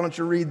 Alex, why don't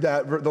you read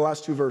that, the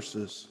last two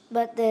verses?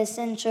 But the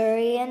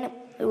centurion,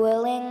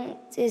 willing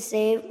to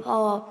save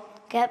Paul,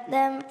 kept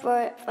them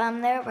from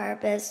their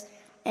purpose,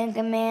 and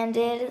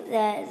commanded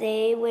that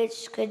they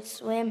which could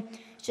swim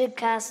should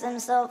cast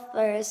themselves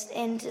first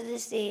into the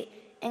sea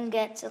and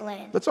get to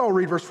land. Let's all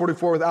read verse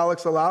 44 with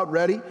Alex aloud.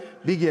 Ready?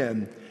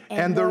 Begin.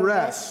 And the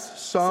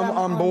rest, some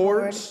on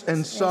boards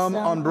and some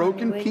on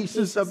broken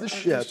pieces of the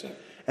ship.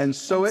 And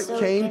so it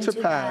came to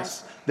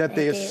pass that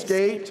they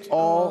escaped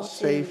all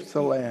safe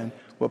to land.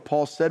 What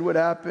Paul said would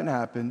happen,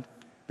 happened.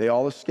 They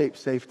all escaped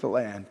safe to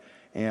land.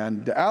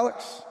 And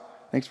Alex,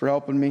 thanks for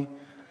helping me.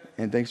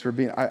 And thanks for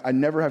being, I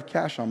never have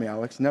cash on me,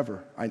 Alex,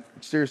 never.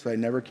 Seriously, I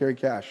never carry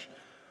cash.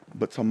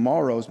 But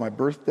tomorrow is my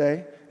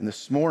birthday. And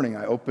this morning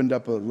I opened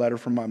up a letter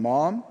from my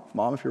mom.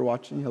 Mom, if you're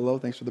watching, hello,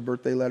 thanks for the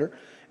birthday letter.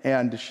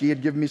 And she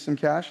had given me some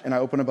cash. And I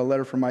opened up a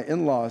letter from my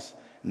in-laws.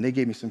 And they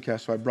gave me some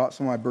cash, so I brought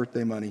some of my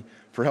birthday money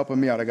for helping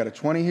me out. I got a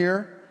 20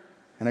 here,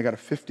 and I got a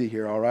 50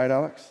 here. All right,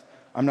 Alex?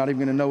 I'm not even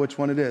going to know which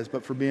one it is,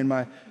 but for being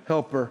my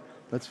helper,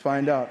 let's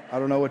find out. I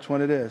don't know which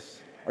one it is.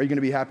 Are you going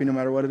to be happy no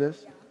matter what it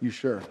is? You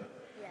sure?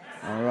 Yes.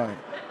 All right.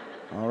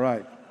 All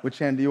right. Which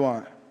hand do you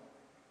want?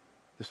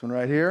 This one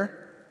right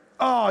here?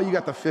 Oh, you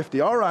got the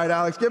 50. All right,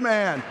 Alex, give him a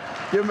hand.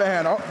 Give him a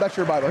hand. Oh, that's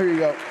your Bible. Here you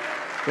go.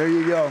 There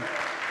you go.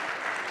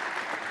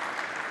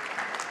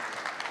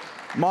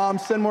 Mom,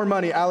 send more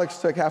money. Alex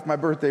took half my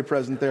birthday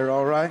present there,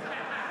 all right?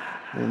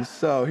 And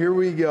so here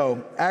we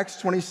go.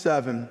 Acts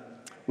 27.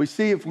 We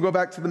see, if we go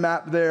back to the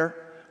map there,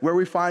 where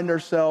we find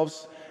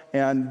ourselves.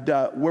 And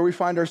where we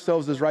find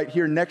ourselves is right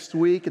here next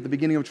week. At the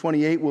beginning of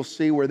 28, we'll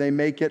see where they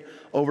make it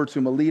over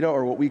to Melita,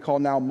 or what we call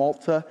now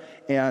Malta.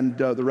 And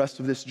the rest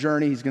of this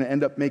journey, he's going to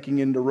end up making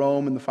it into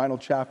Rome in the final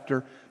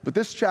chapter. But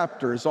this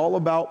chapter is all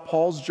about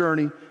Paul's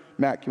journey.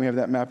 Matt, can we have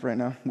that map right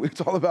now? It's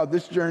all about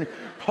this journey,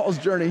 Paul's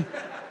journey.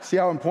 See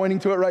how I'm pointing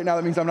to it right now?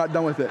 That means I'm not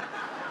done with it.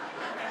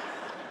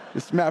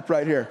 This map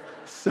right here,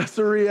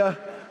 Caesarea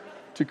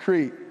to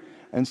Crete.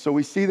 And so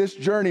we see this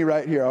journey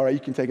right here. All right, you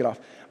can take it off.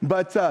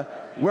 But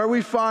where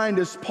we find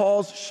is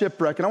Paul's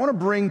shipwreck. And I want to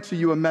bring to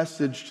you a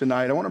message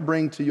tonight. I want to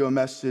bring to you a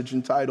message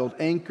entitled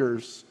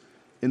Anchors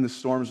in the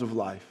Storms of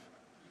Life.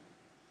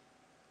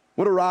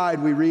 What a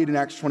ride we read in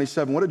Acts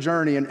 27. What a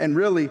journey. And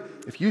really,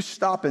 if you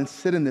stop and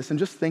sit in this and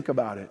just think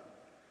about it,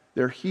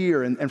 they're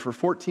here, and for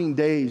 14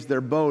 days, their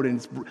boat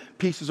and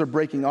pieces are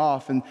breaking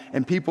off,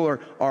 and people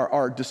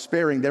are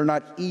despairing. They're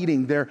not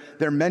eating. They're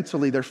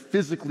mentally, they're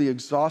physically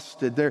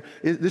exhausted.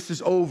 This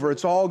is over.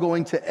 It's all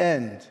going to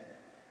end.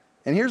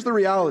 And here's the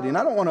reality, and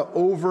I don't want to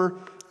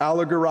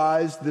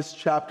over-allegorize this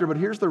chapter, but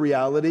here's the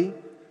reality.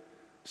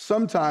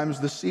 Sometimes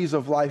the seas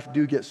of life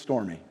do get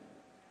stormy.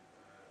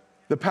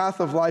 The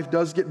path of life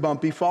does get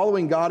bumpy.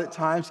 Following God at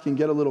times can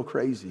get a little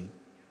crazy,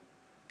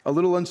 a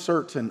little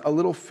uncertain, a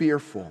little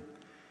fearful.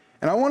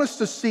 And I want us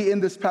to see in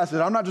this passage,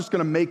 I'm not just going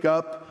to make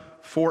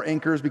up 4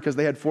 anchors because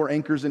they had 4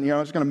 anchors in here.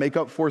 I'm just going to make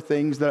up 4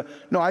 things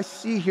no, I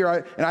see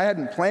here, and I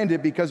hadn't planned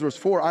it because there was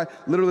 4. I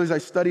literally, as I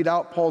studied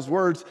out Paul's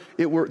words,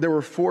 there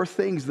were 4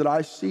 things that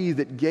I see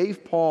that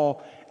gave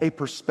Paul a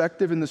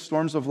perspective in the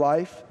storms of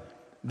life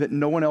that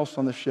no one else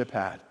on the ship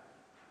had.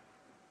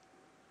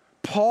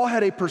 Paul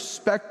had a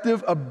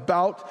perspective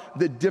about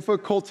the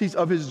difficulties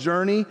of his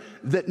journey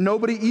that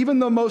nobody, even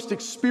the most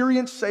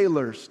experienced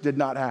sailors, did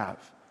not have.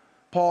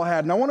 Paul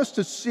had. And I want us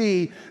to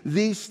see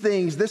these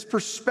things, this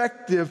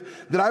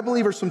perspective that I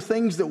believe are some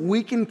things that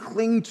we can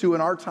cling to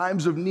in our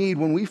times of need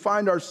when we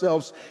find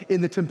ourselves in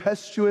the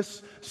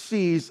tempestuous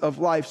seas of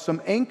life. Some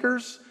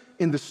anchors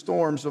in the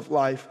storms of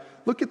life.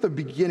 Look at the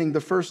beginning,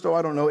 the first,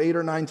 8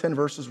 or 9, 10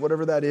 verses,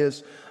 whatever that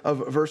is,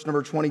 of verse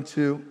number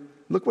 22.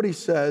 Look what he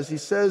says. He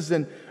says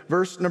in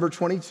verse number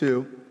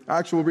 22,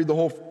 actually we'll read the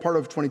whole part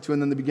of 22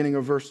 and then the beginning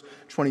of verse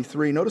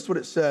 23. Notice what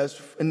it says.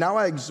 And now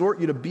I exhort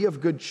you to be of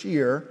good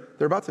cheer.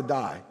 They're about to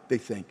die, they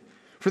think.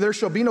 For there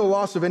shall be no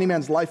loss of any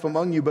man's life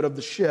among you, but of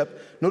the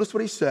ship. Notice what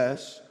he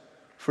says.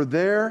 For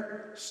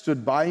there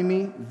stood by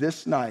me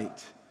this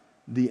night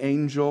the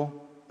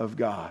angel of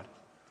God.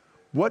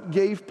 What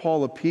gave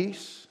Paul a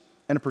peace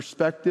and a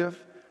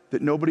perspective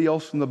that nobody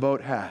else in the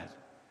boat had?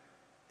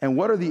 And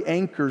what are the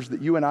anchors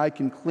that you and I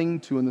can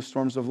cling to in the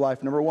storms of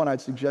life? Number one, I'd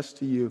suggest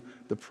to you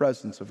the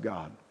presence of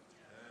God.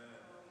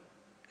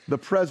 The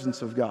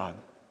presence of God.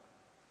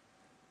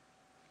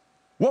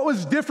 What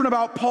was different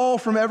about Paul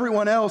from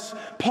everyone else?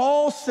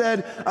 Paul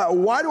said,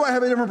 why do I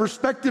have a different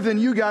perspective than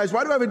you guys?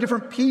 Why do I have a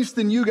different peace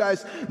than you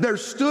guys? There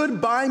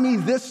stood by me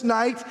this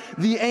night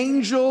the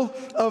angel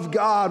of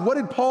God. What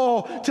did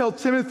Paul tell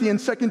Timothy in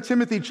 2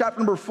 Timothy chapter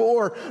number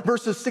 4,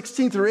 verses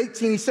 16 through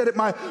 18? He said, at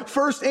my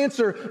first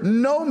answer,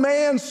 no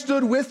man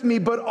stood with me,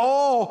 but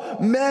all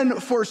men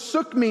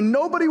forsook me.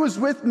 Nobody was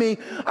with me.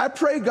 I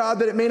pray, God,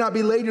 that it may not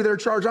be laid to their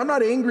charge. I'm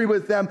not angry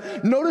with them.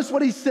 Notice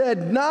what he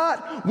said,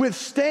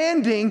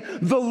 notwithstanding,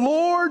 the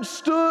Lord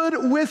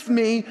stood with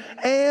me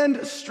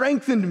and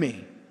strengthened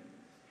me.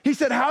 He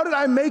said, how did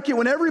I make it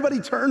when everybody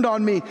turned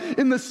on me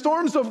in the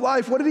storms of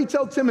life? What did he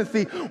tell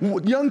Timothy?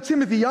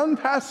 Timothy, young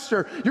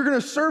pastor, you're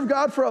going to serve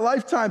God for a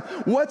lifetime.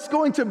 What's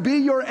going to be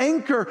your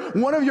anchor?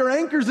 One of your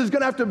anchors is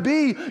going to have to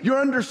be your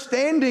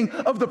understanding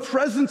of the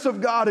presence of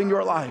God in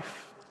your life.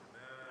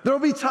 There will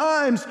be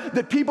times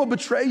that people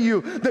betray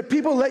you, that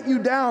people let you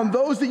down.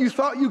 Those that you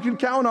thought you could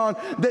count on,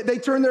 that they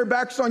turn their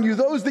backs on you.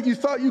 Those that you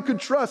thought you could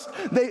trust,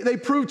 they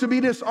prove to be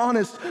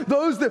dishonest.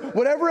 Those that,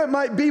 whatever it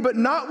might be, but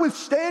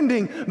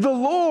notwithstanding, the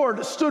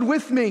Lord stood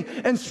with me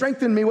and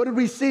strengthened me. What did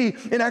we see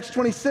in Acts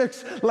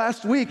 26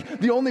 last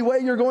week? The only way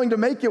you're going to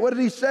make it, what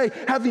did he say?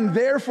 Having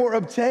therefore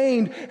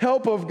obtained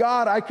help of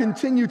God, I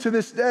continue to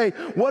this day.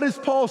 What is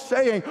Paul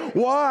saying?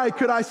 Why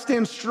could I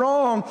stand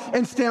strong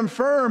and stand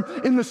firm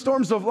in the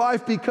storms of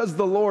life? Because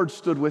the Lord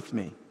stood with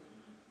me.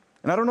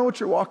 And I don't know what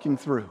you're walking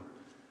through.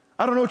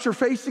 I don't know what you're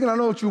facing, and I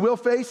don't know what you will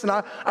face, and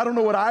I don't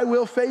know what I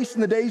will face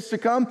in the days to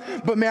come.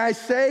 But may I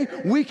say,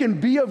 we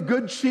can be of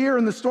good cheer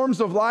in the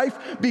storms of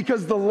life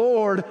because the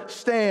Lord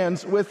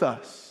stands with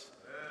us.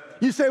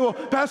 You say, well,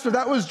 Pastor,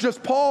 that was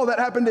just Paul. That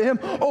happened to him.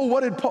 Oh,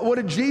 what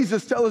did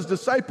Jesus tell his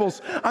disciples?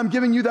 I'm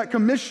giving you that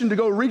commission to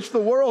go reach the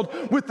world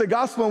with the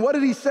gospel. And what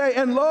did he say?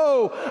 And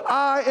lo,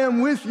 I am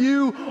with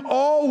you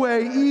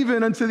always,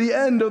 even unto the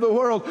end of the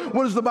world.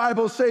 What does the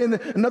Bible say in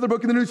another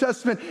book in the New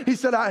Testament? He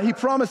said, he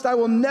promised, I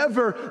will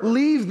never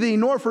leave thee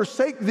nor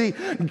forsake thee.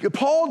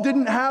 Paul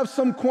didn't have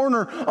some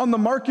corner on the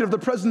market of the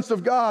presence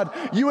of God.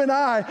 You and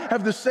I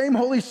have the same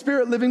Holy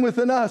Spirit living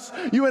within us.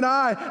 You and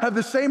I have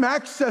the same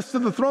access to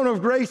the throne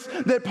of grace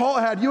that Paul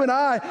had. You and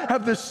I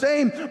have the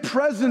same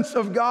presence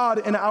of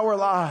God in our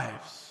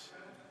lives.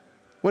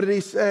 What did he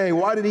say?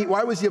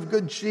 Why was he of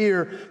good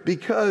cheer?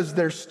 Because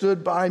there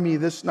stood by me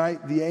this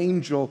night the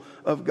angel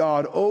of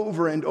God.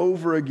 Over and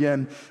over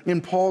again in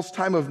Paul's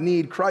time of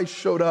need, Christ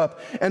showed up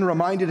and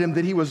reminded him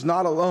that he was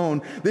not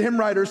alone. The hymn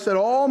writer said,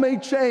 all may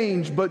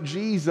change, but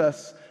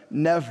Jesus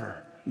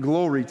never.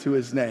 Glory to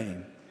his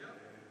name.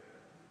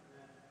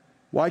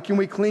 Why can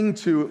we cling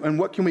to, and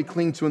what can we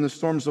cling to in the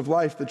storms of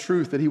life? The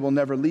truth that he will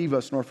never leave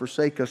us nor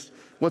forsake us.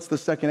 What's the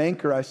second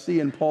anchor I see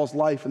in Paul's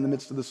life in the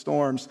midst of the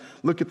storms?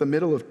 Look at the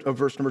middle of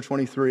verse number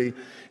 23.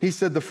 He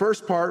said, the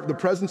first part, the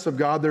presence of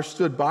God, there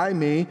stood by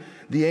me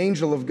the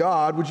angel of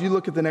God. Would you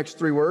look at the next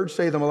three words?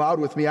 Say them aloud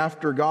with me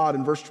after God.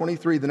 In verse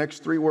 23, the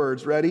next three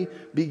words. Ready?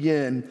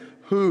 Begin.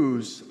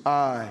 Whose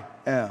I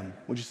am.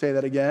 Would you say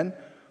that again?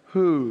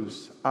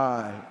 Whose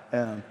I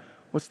am.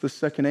 What's the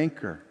second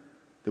anchor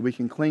that we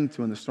can cling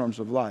to in the storms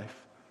of life?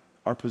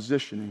 Our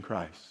position in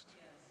Christ.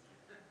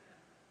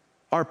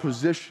 Our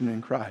position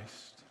in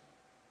Christ.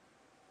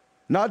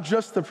 Not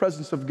just the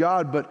presence of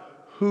God,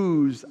 but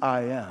whose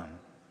I am.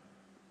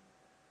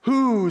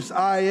 Whose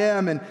I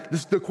am, and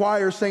the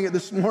choir sang it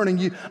this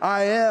morning.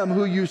 I am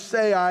who you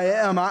say I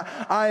am.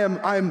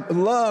 I'm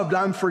loved.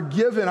 I'm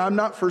forgiven. I'm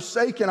not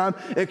forsaken. I'm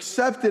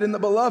accepted in the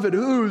beloved.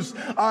 Whose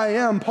I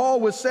am. Paul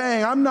was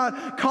saying, I'm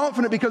not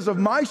confident because of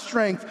my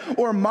strength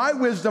or my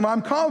wisdom.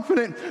 I'm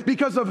confident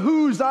because of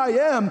whose I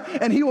am,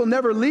 and he will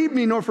never leave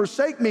me nor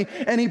forsake me.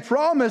 And he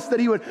promised that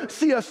he would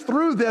see us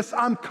through this.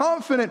 I'm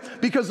confident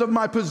because of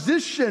my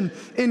position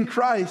in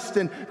Christ.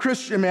 And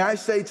Christian, may I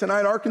say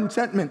tonight, our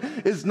contentment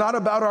is not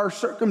about our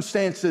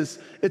circumstances,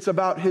 it's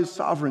about his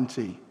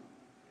sovereignty.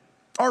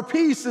 Our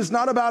peace is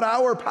not about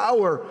our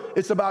power,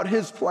 it's about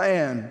his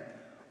plan.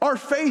 Our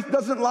faith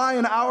doesn't lie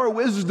in our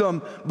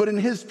wisdom, but in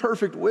his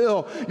perfect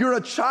will. You're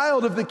a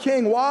child of the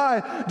King.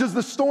 Why does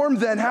the storm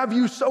then have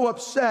you so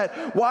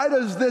upset? Why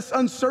does this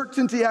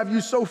uncertainty have you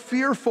so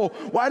fearful?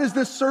 Why does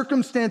this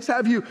circumstance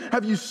have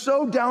you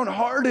so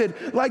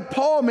downhearted? Like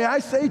Paul, may I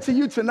say to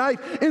you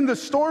tonight, in the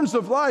storms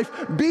of life,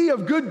 be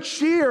of good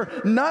cheer,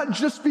 not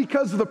just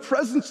because of the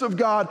presence of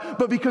God,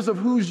 but because of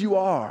whose you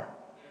are.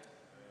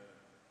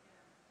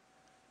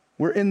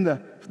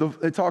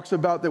 It talks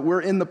about that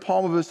we're in the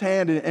palm of his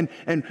hand,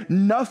 and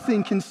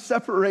nothing can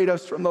separate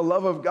us from the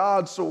love of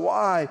God. So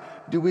why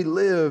do we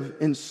live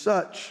in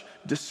such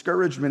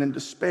discouragement and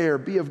despair?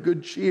 Be of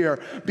good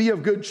cheer. Be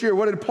of good cheer.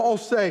 What did Paul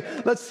say?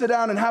 Let's sit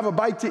down and have a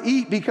bite to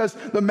eat because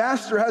the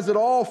master has it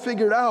all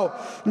figured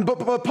out.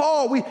 But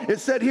Paul, it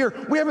said here,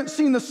 we haven't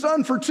seen the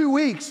sun for 2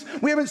 weeks.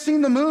 We haven't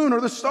seen the moon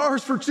or the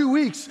stars for 2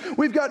 weeks.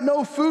 We've got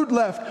no food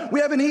left. We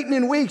haven't eaten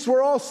in weeks.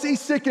 We're all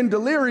seasick and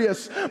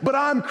delirious. But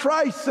I'm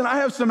Christ, and I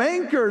have some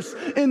anchors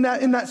in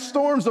the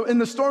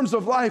storms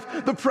of life.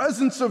 The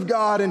presence of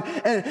God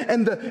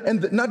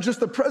and not just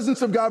the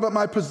presence of God, but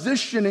my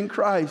position in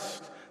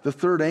Christ. The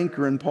third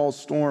anchor in Paul's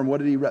storm, what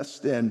did he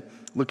rest in?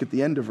 Look at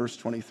the end of verse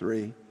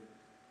 23.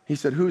 He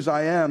said, whose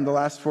I am, the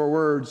last 4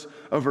 words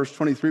of verse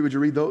 23. Would you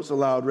read those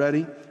aloud?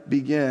 Ready?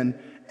 Begin.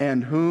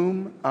 And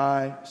whom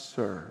I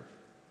serve.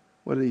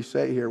 What did he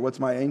say here? What's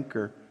my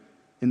anchor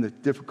in the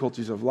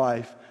difficulties of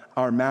life?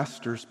 Our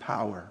master's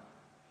power.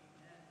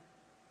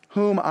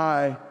 Whom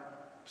I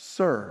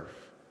serve.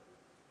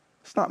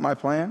 It's not my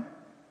plan.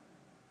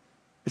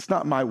 It's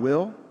not my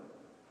will.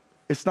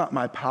 It's not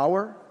my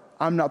power.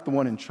 I'm not the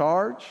one in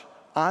charge.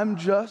 I'm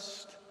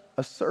just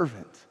a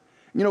servant.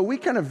 You know, we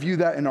kind of view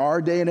that in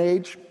our day and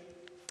age,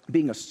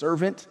 being a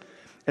servant,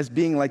 as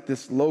being like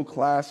this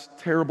low-class,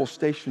 terrible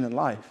station in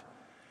life.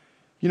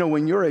 You know,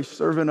 when you're a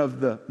servant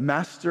of the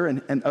master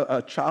and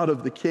a child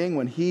of the king,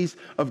 when he's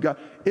of God,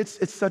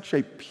 it's such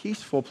a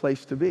peaceful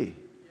place to be.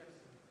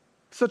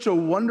 Such a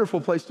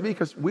wonderful place to be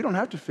because we don't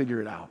have to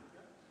figure it out.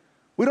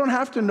 We don't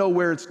have to know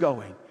where it's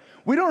going.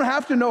 We don't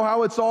have to know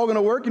how it's all going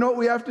to work. You know what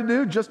we have to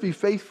do? Just be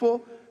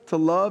faithful to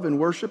love and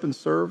worship and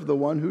serve the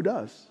one who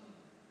does.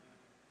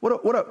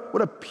 What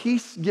a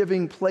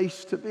peace-giving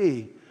place to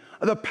be.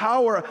 The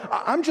power,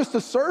 I'm just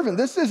a servant.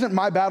 This isn't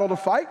my battle to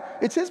fight.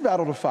 It's his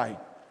battle to fight.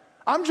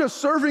 I'm just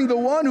serving the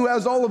one who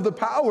has all of the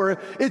power.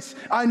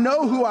 I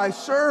know who I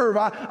serve.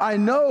 I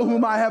know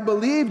whom I have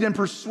believed and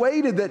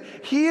persuaded that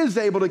he is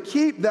able to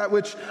keep that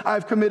which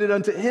I've committed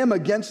unto him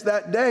against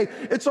that day.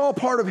 It's all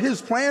part of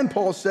his plan,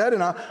 Paul said,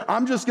 and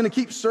I'm just going to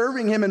keep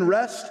serving him and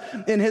rest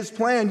in his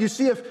plan. You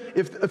see,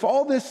 if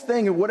all this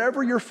thing,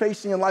 whatever you're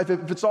facing in life,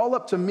 if it's all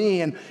up to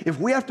me, and if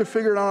we have to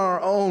figure it out on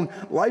our own,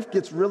 life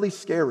gets really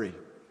scary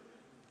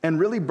and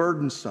really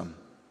burdensome.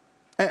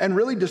 And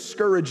really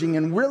discouraging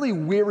and really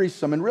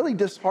wearisome and really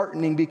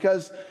disheartening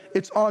because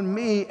it's on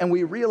me and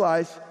we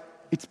realize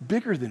it's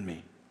bigger than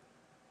me.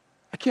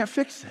 I can't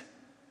fix it.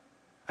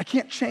 I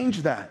can't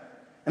change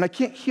that. And I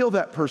can't heal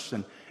that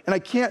person. And I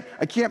can't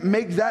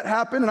make that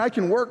happen. And I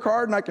can work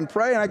hard and I can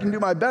pray and I can do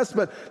my best.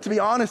 But to be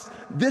honest,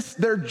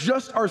 there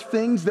just are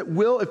things that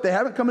will, if they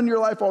haven't come into your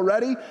life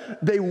already,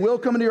 they will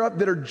come into your life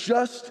that are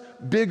just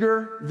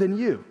bigger than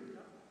you.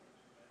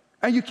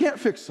 And you can't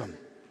fix them.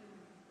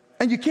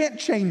 And you can't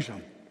change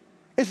them.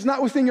 It's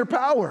not within your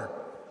power.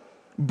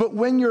 But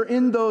when you're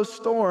in those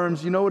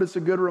storms, you know what? It's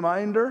a good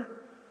reminder.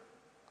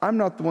 I'm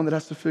not the one that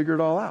has to figure it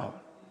all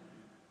out.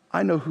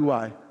 I know who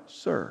I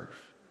serve.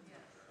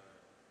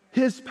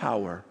 His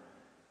power,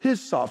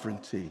 his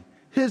sovereignty,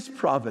 his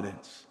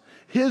providence,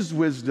 his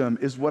wisdom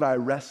is what I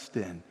rest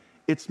in.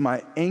 It's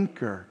my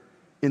anchor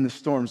in the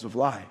storms of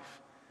life.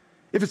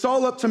 If it's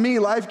all up to me,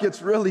 life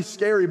gets really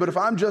scary. But if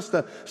I'm just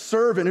a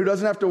servant who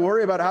doesn't have to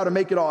worry about how to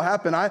make it all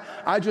happen,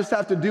 I just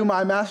have to do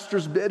my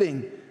master's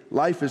bidding.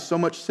 Life is so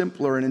much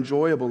simpler and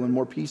enjoyable and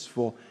more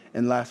peaceful.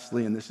 And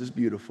lastly, and this is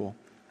beautiful,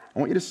 I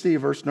want you to see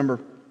verse number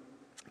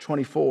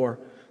 24.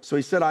 So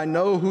he said, I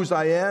know whose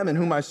I am and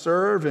whom I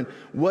serve. And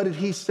what did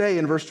he say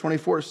in verse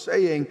 24?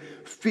 Saying,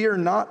 fear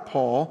not,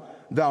 Paul,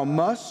 thou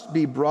must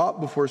be brought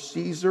before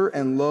Caesar,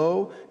 and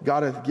lo,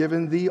 God hath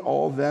given thee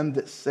all them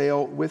that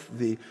sail with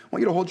thee. I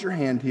want you to hold your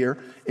hand here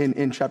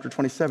in chapter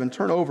 27.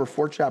 Turn over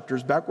 4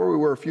 chapters, back where we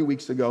were a few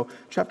weeks ago,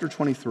 chapter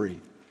 23.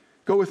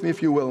 Go with me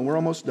if you will, and we're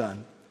almost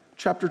done.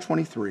 Chapter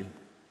 23,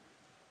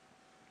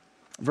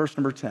 verse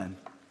number 10.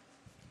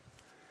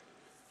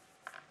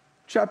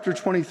 Chapter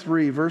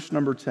 23, verse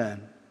number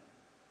 10.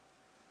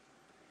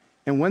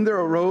 And when there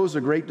arose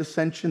a great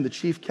dissension, the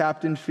chief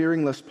captain,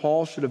 fearing lest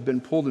Paul should have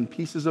been pulled in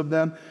pieces of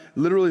them,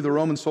 literally the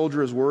Roman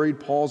soldier is worried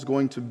Paul's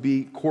going to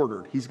be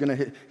quartered. He's going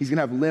to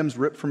have limbs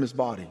ripped from his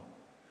body.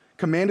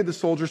 Commanded the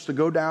soldiers to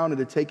go down and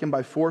to take him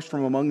by force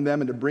from among them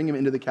and to bring him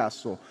into the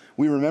castle.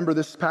 We remember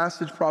this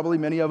passage, probably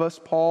many of us.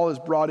 Paul is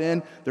brought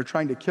in. They're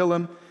trying to kill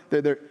him.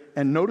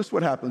 And notice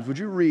what happens. Would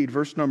you read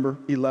verse number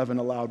 11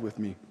 aloud with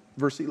me?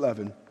 Verse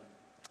 11.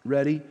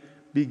 Ready?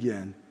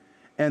 Begin.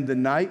 And the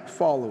night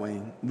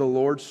following, the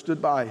Lord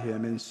stood by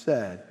him and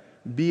said,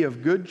 be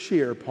of good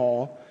cheer,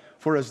 Paul,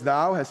 for as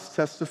thou hast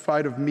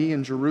testified of me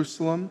in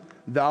Jerusalem,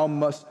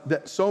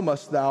 so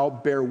must thou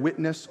bear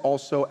witness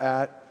also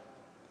at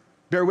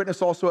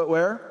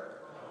where?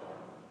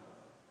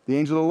 The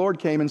angel of the Lord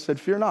came and said,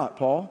 fear not,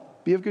 Paul,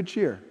 be of good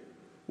cheer.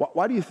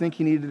 Why do you think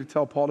he needed to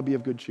tell Paul to be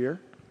of good cheer?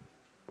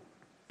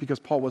 Because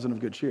Paul wasn't of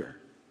good cheer.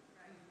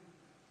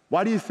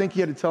 Why do you think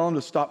he had to tell him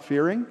to stop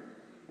fearing?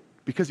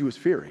 Because he was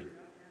fearing.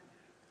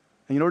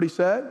 And you know what he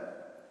said?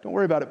 Don't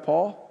worry about it,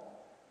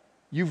 Paul.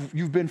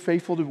 You've been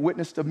faithful to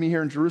witness of me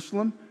here in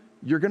Jerusalem.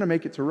 You're going to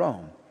make it to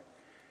Rome.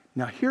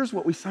 Now, here's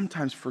what we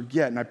sometimes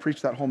forget, and I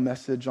preached that whole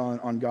message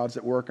on God's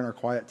at work in our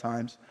quiet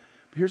times.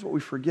 But here's what we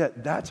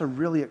forget. That's a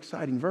really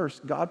exciting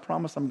verse. God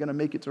promised I'm going to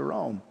make it to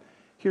Rome.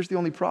 Here's the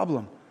only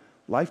problem.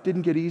 Life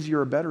didn't get easier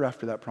or better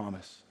after that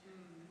promise.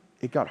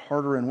 It got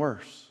harder and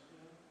worse.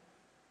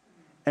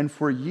 And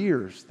for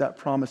years, that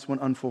promise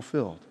went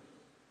unfulfilled.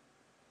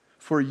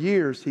 For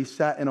years, he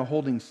sat in a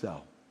holding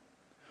cell.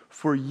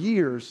 For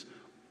years,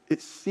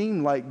 it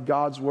seemed like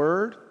God's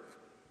word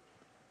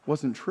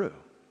wasn't true.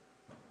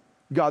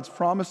 God's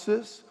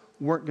promises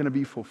weren't going to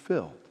be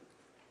fulfilled.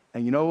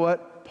 And you know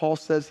what Paul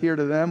says here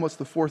to them? What's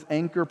the fourth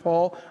anchor,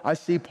 Paul? I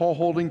see Paul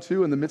holding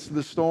to in the midst of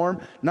the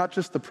storm, not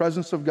just the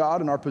presence of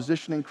God and our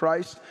position in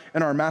Christ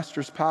and our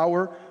master's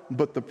power,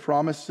 but the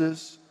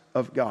promises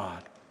of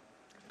God.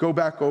 Go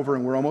back over,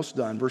 and we're almost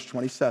done, verse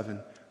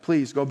 27.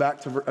 Please go back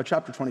to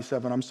chapter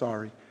 27, I'm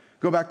sorry.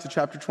 Go back to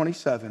chapter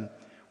 27.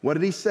 What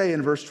did he say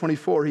in verse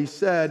 24? He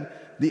said,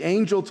 the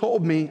angel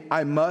told me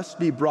I must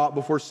be brought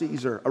before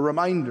Caesar. A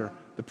reminder,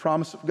 the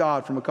promise of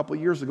God from a couple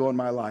years ago in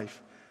my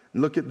life.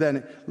 And look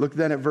then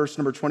at verse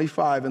number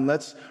 25, and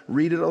let's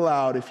read it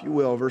aloud, if you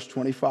will, verse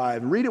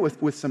 25. Read it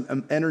with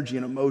some energy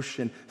and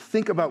emotion.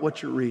 Think about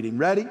what you're reading.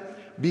 Ready?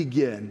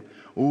 Begin.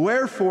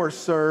 Wherefore,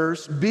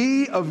 sirs,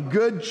 be of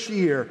good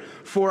cheer,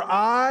 for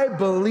I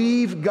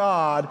believe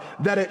God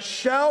that it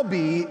shall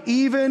be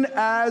even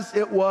as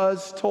it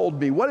was told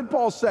me. What did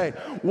Paul say?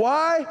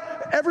 Why?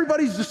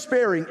 Everybody's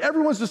despairing.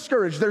 Everyone's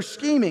discouraged. They're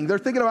scheming. They're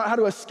thinking about how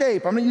to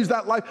escape. I'm going to use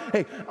that life.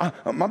 Hey,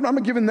 I'm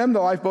not giving them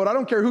the lifeboat. I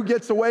don't care who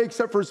gets away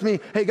except for it's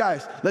me. Hey,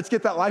 guys, let's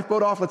get that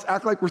lifeboat off. Let's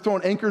act like we're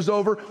throwing anchors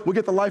over. We'll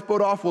get the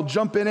lifeboat off. We'll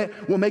jump in it.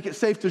 We'll make it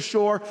safe to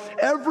shore.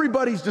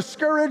 Everybody's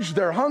discouraged.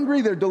 They're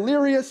hungry. They're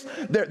delirious.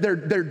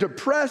 They're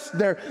depressed.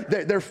 They're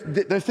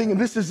thinking,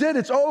 this is it.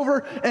 It's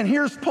over. And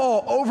here's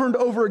Paul over and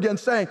over again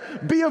saying,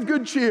 be of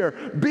good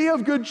cheer. Be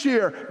of good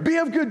cheer. Be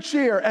of good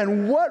cheer.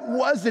 And what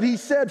was it he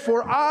said?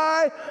 For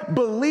I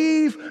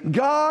believe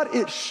God,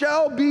 it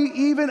shall be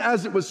even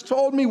as it was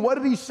told me. What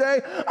did he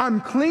say?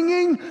 I'm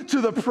clinging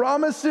to the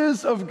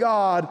promises of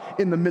God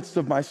in the midst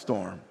of my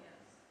storm.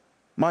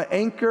 My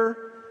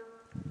anchor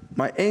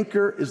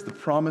is the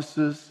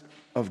promises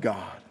of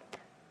God.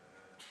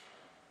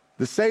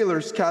 The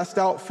sailors cast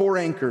out four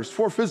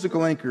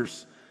physical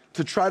anchors,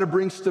 to try to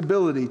bring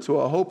stability to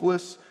a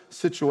hopeless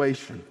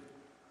situation.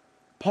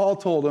 Paul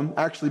told them,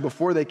 actually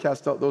before they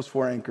cast out those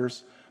four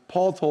anchors,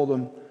 Paul told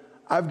them,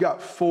 I've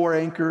got four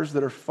anchors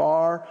that are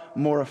far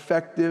more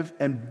effective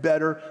and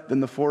better than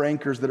the four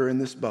anchors that are in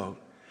this boat.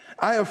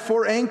 I have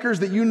four anchors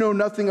that you know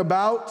nothing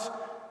about,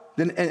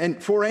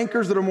 and four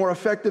anchors that are more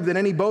effective than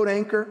any boat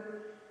anchor.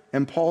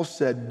 And Paul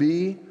said,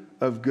 be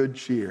of good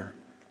cheer.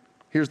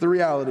 Here's the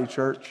reality,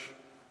 church.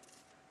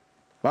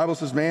 The Bible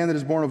says, man that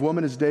is born of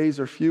woman, his days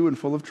are few and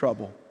full of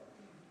trouble.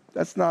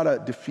 That's not a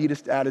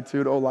defeatist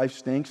attitude, oh, life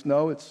stinks.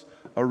 No, it's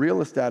a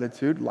realist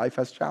attitude. Life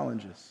has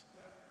challenges.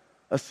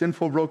 A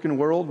sinful, broken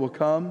world will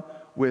come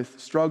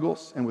with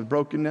struggles and with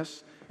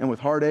brokenness and with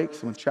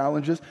heartaches and with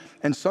challenges.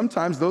 And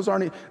sometimes those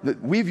aren't,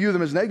 we view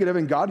them as negative,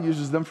 and God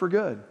uses them for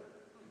good.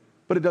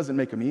 But it doesn't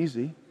make them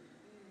easy.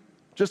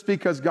 Just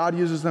because God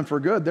uses them for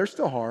good, they're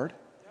still hard.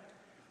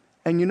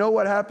 And you know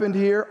what happened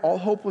here? All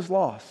hope was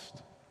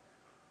lost.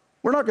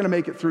 We're not going to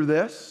make it through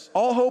this.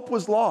 All hope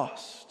was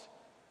lost.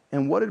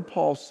 And what did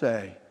Paul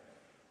say?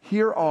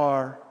 Here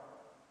are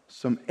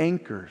some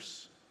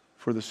anchors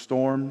for the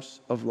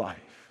storms of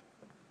life.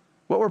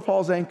 What were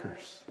Paul's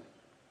anchors?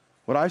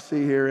 What I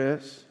see here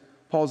is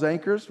Paul's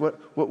anchors.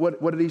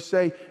 What did he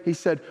say? He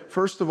said,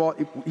 first of all,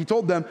 he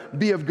told them,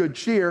 be of good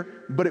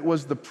cheer, but it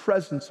was the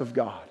presence of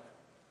God.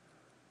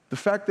 The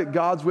fact that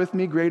God's with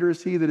me, greater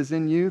is he that is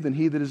in you than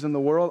he that is in the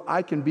world.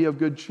 I can be of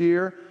good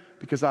cheer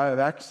because I have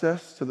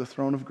access to the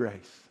throne of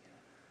grace.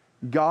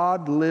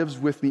 God lives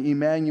with me,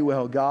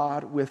 Emmanuel,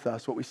 God with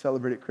us, what we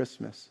celebrate at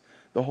Christmas.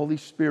 The Holy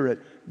Spirit,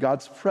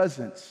 God's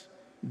presence,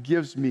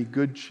 gives me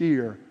good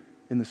cheer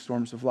in the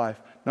storms of life.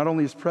 Not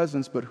only his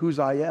presence, but whose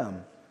I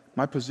am,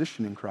 my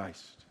position in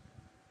Christ.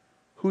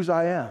 Whose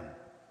I am,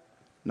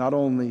 not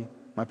only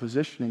my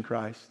position in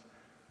Christ,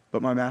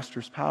 but my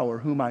master's power,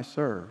 whom I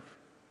serve.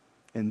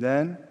 And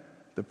then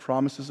the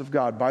promises of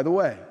God. By the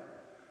way,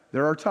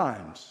 there are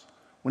times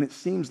when it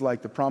seems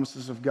like the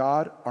promises of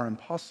God are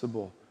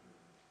impossible.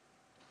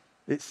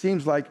 It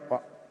seems like,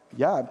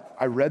 yeah,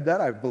 I read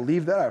that, I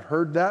believe that, I've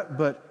heard that,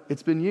 but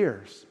it's been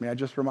years. May I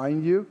just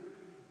remind you,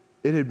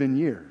 it had been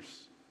years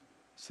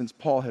since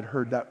Paul had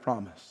heard that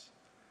promise.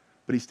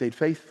 But he stayed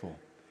faithful.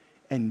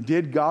 And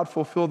did God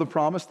fulfill the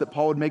promise that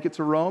Paul would make it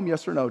to Rome?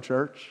 Yes or no,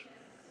 church?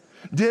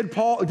 Did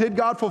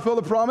God fulfill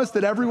the promise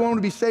that everyone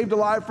would be saved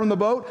alive from the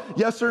boat?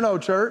 Yes or no,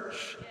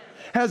 church?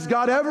 Has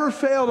God ever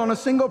failed on a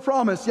single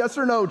promise? Yes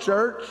or no,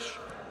 church?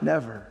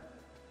 Never.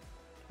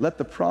 Let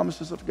the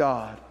promises of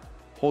God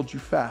hold you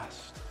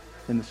fast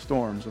in the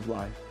storms of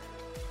life.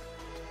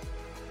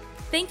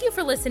 Thank you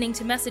for listening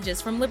to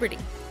Messages from Liberty.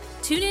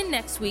 Tune in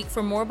next week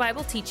for more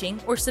Bible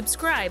teaching, or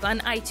subscribe on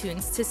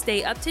iTunes to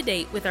stay up to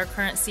date with our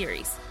current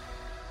series.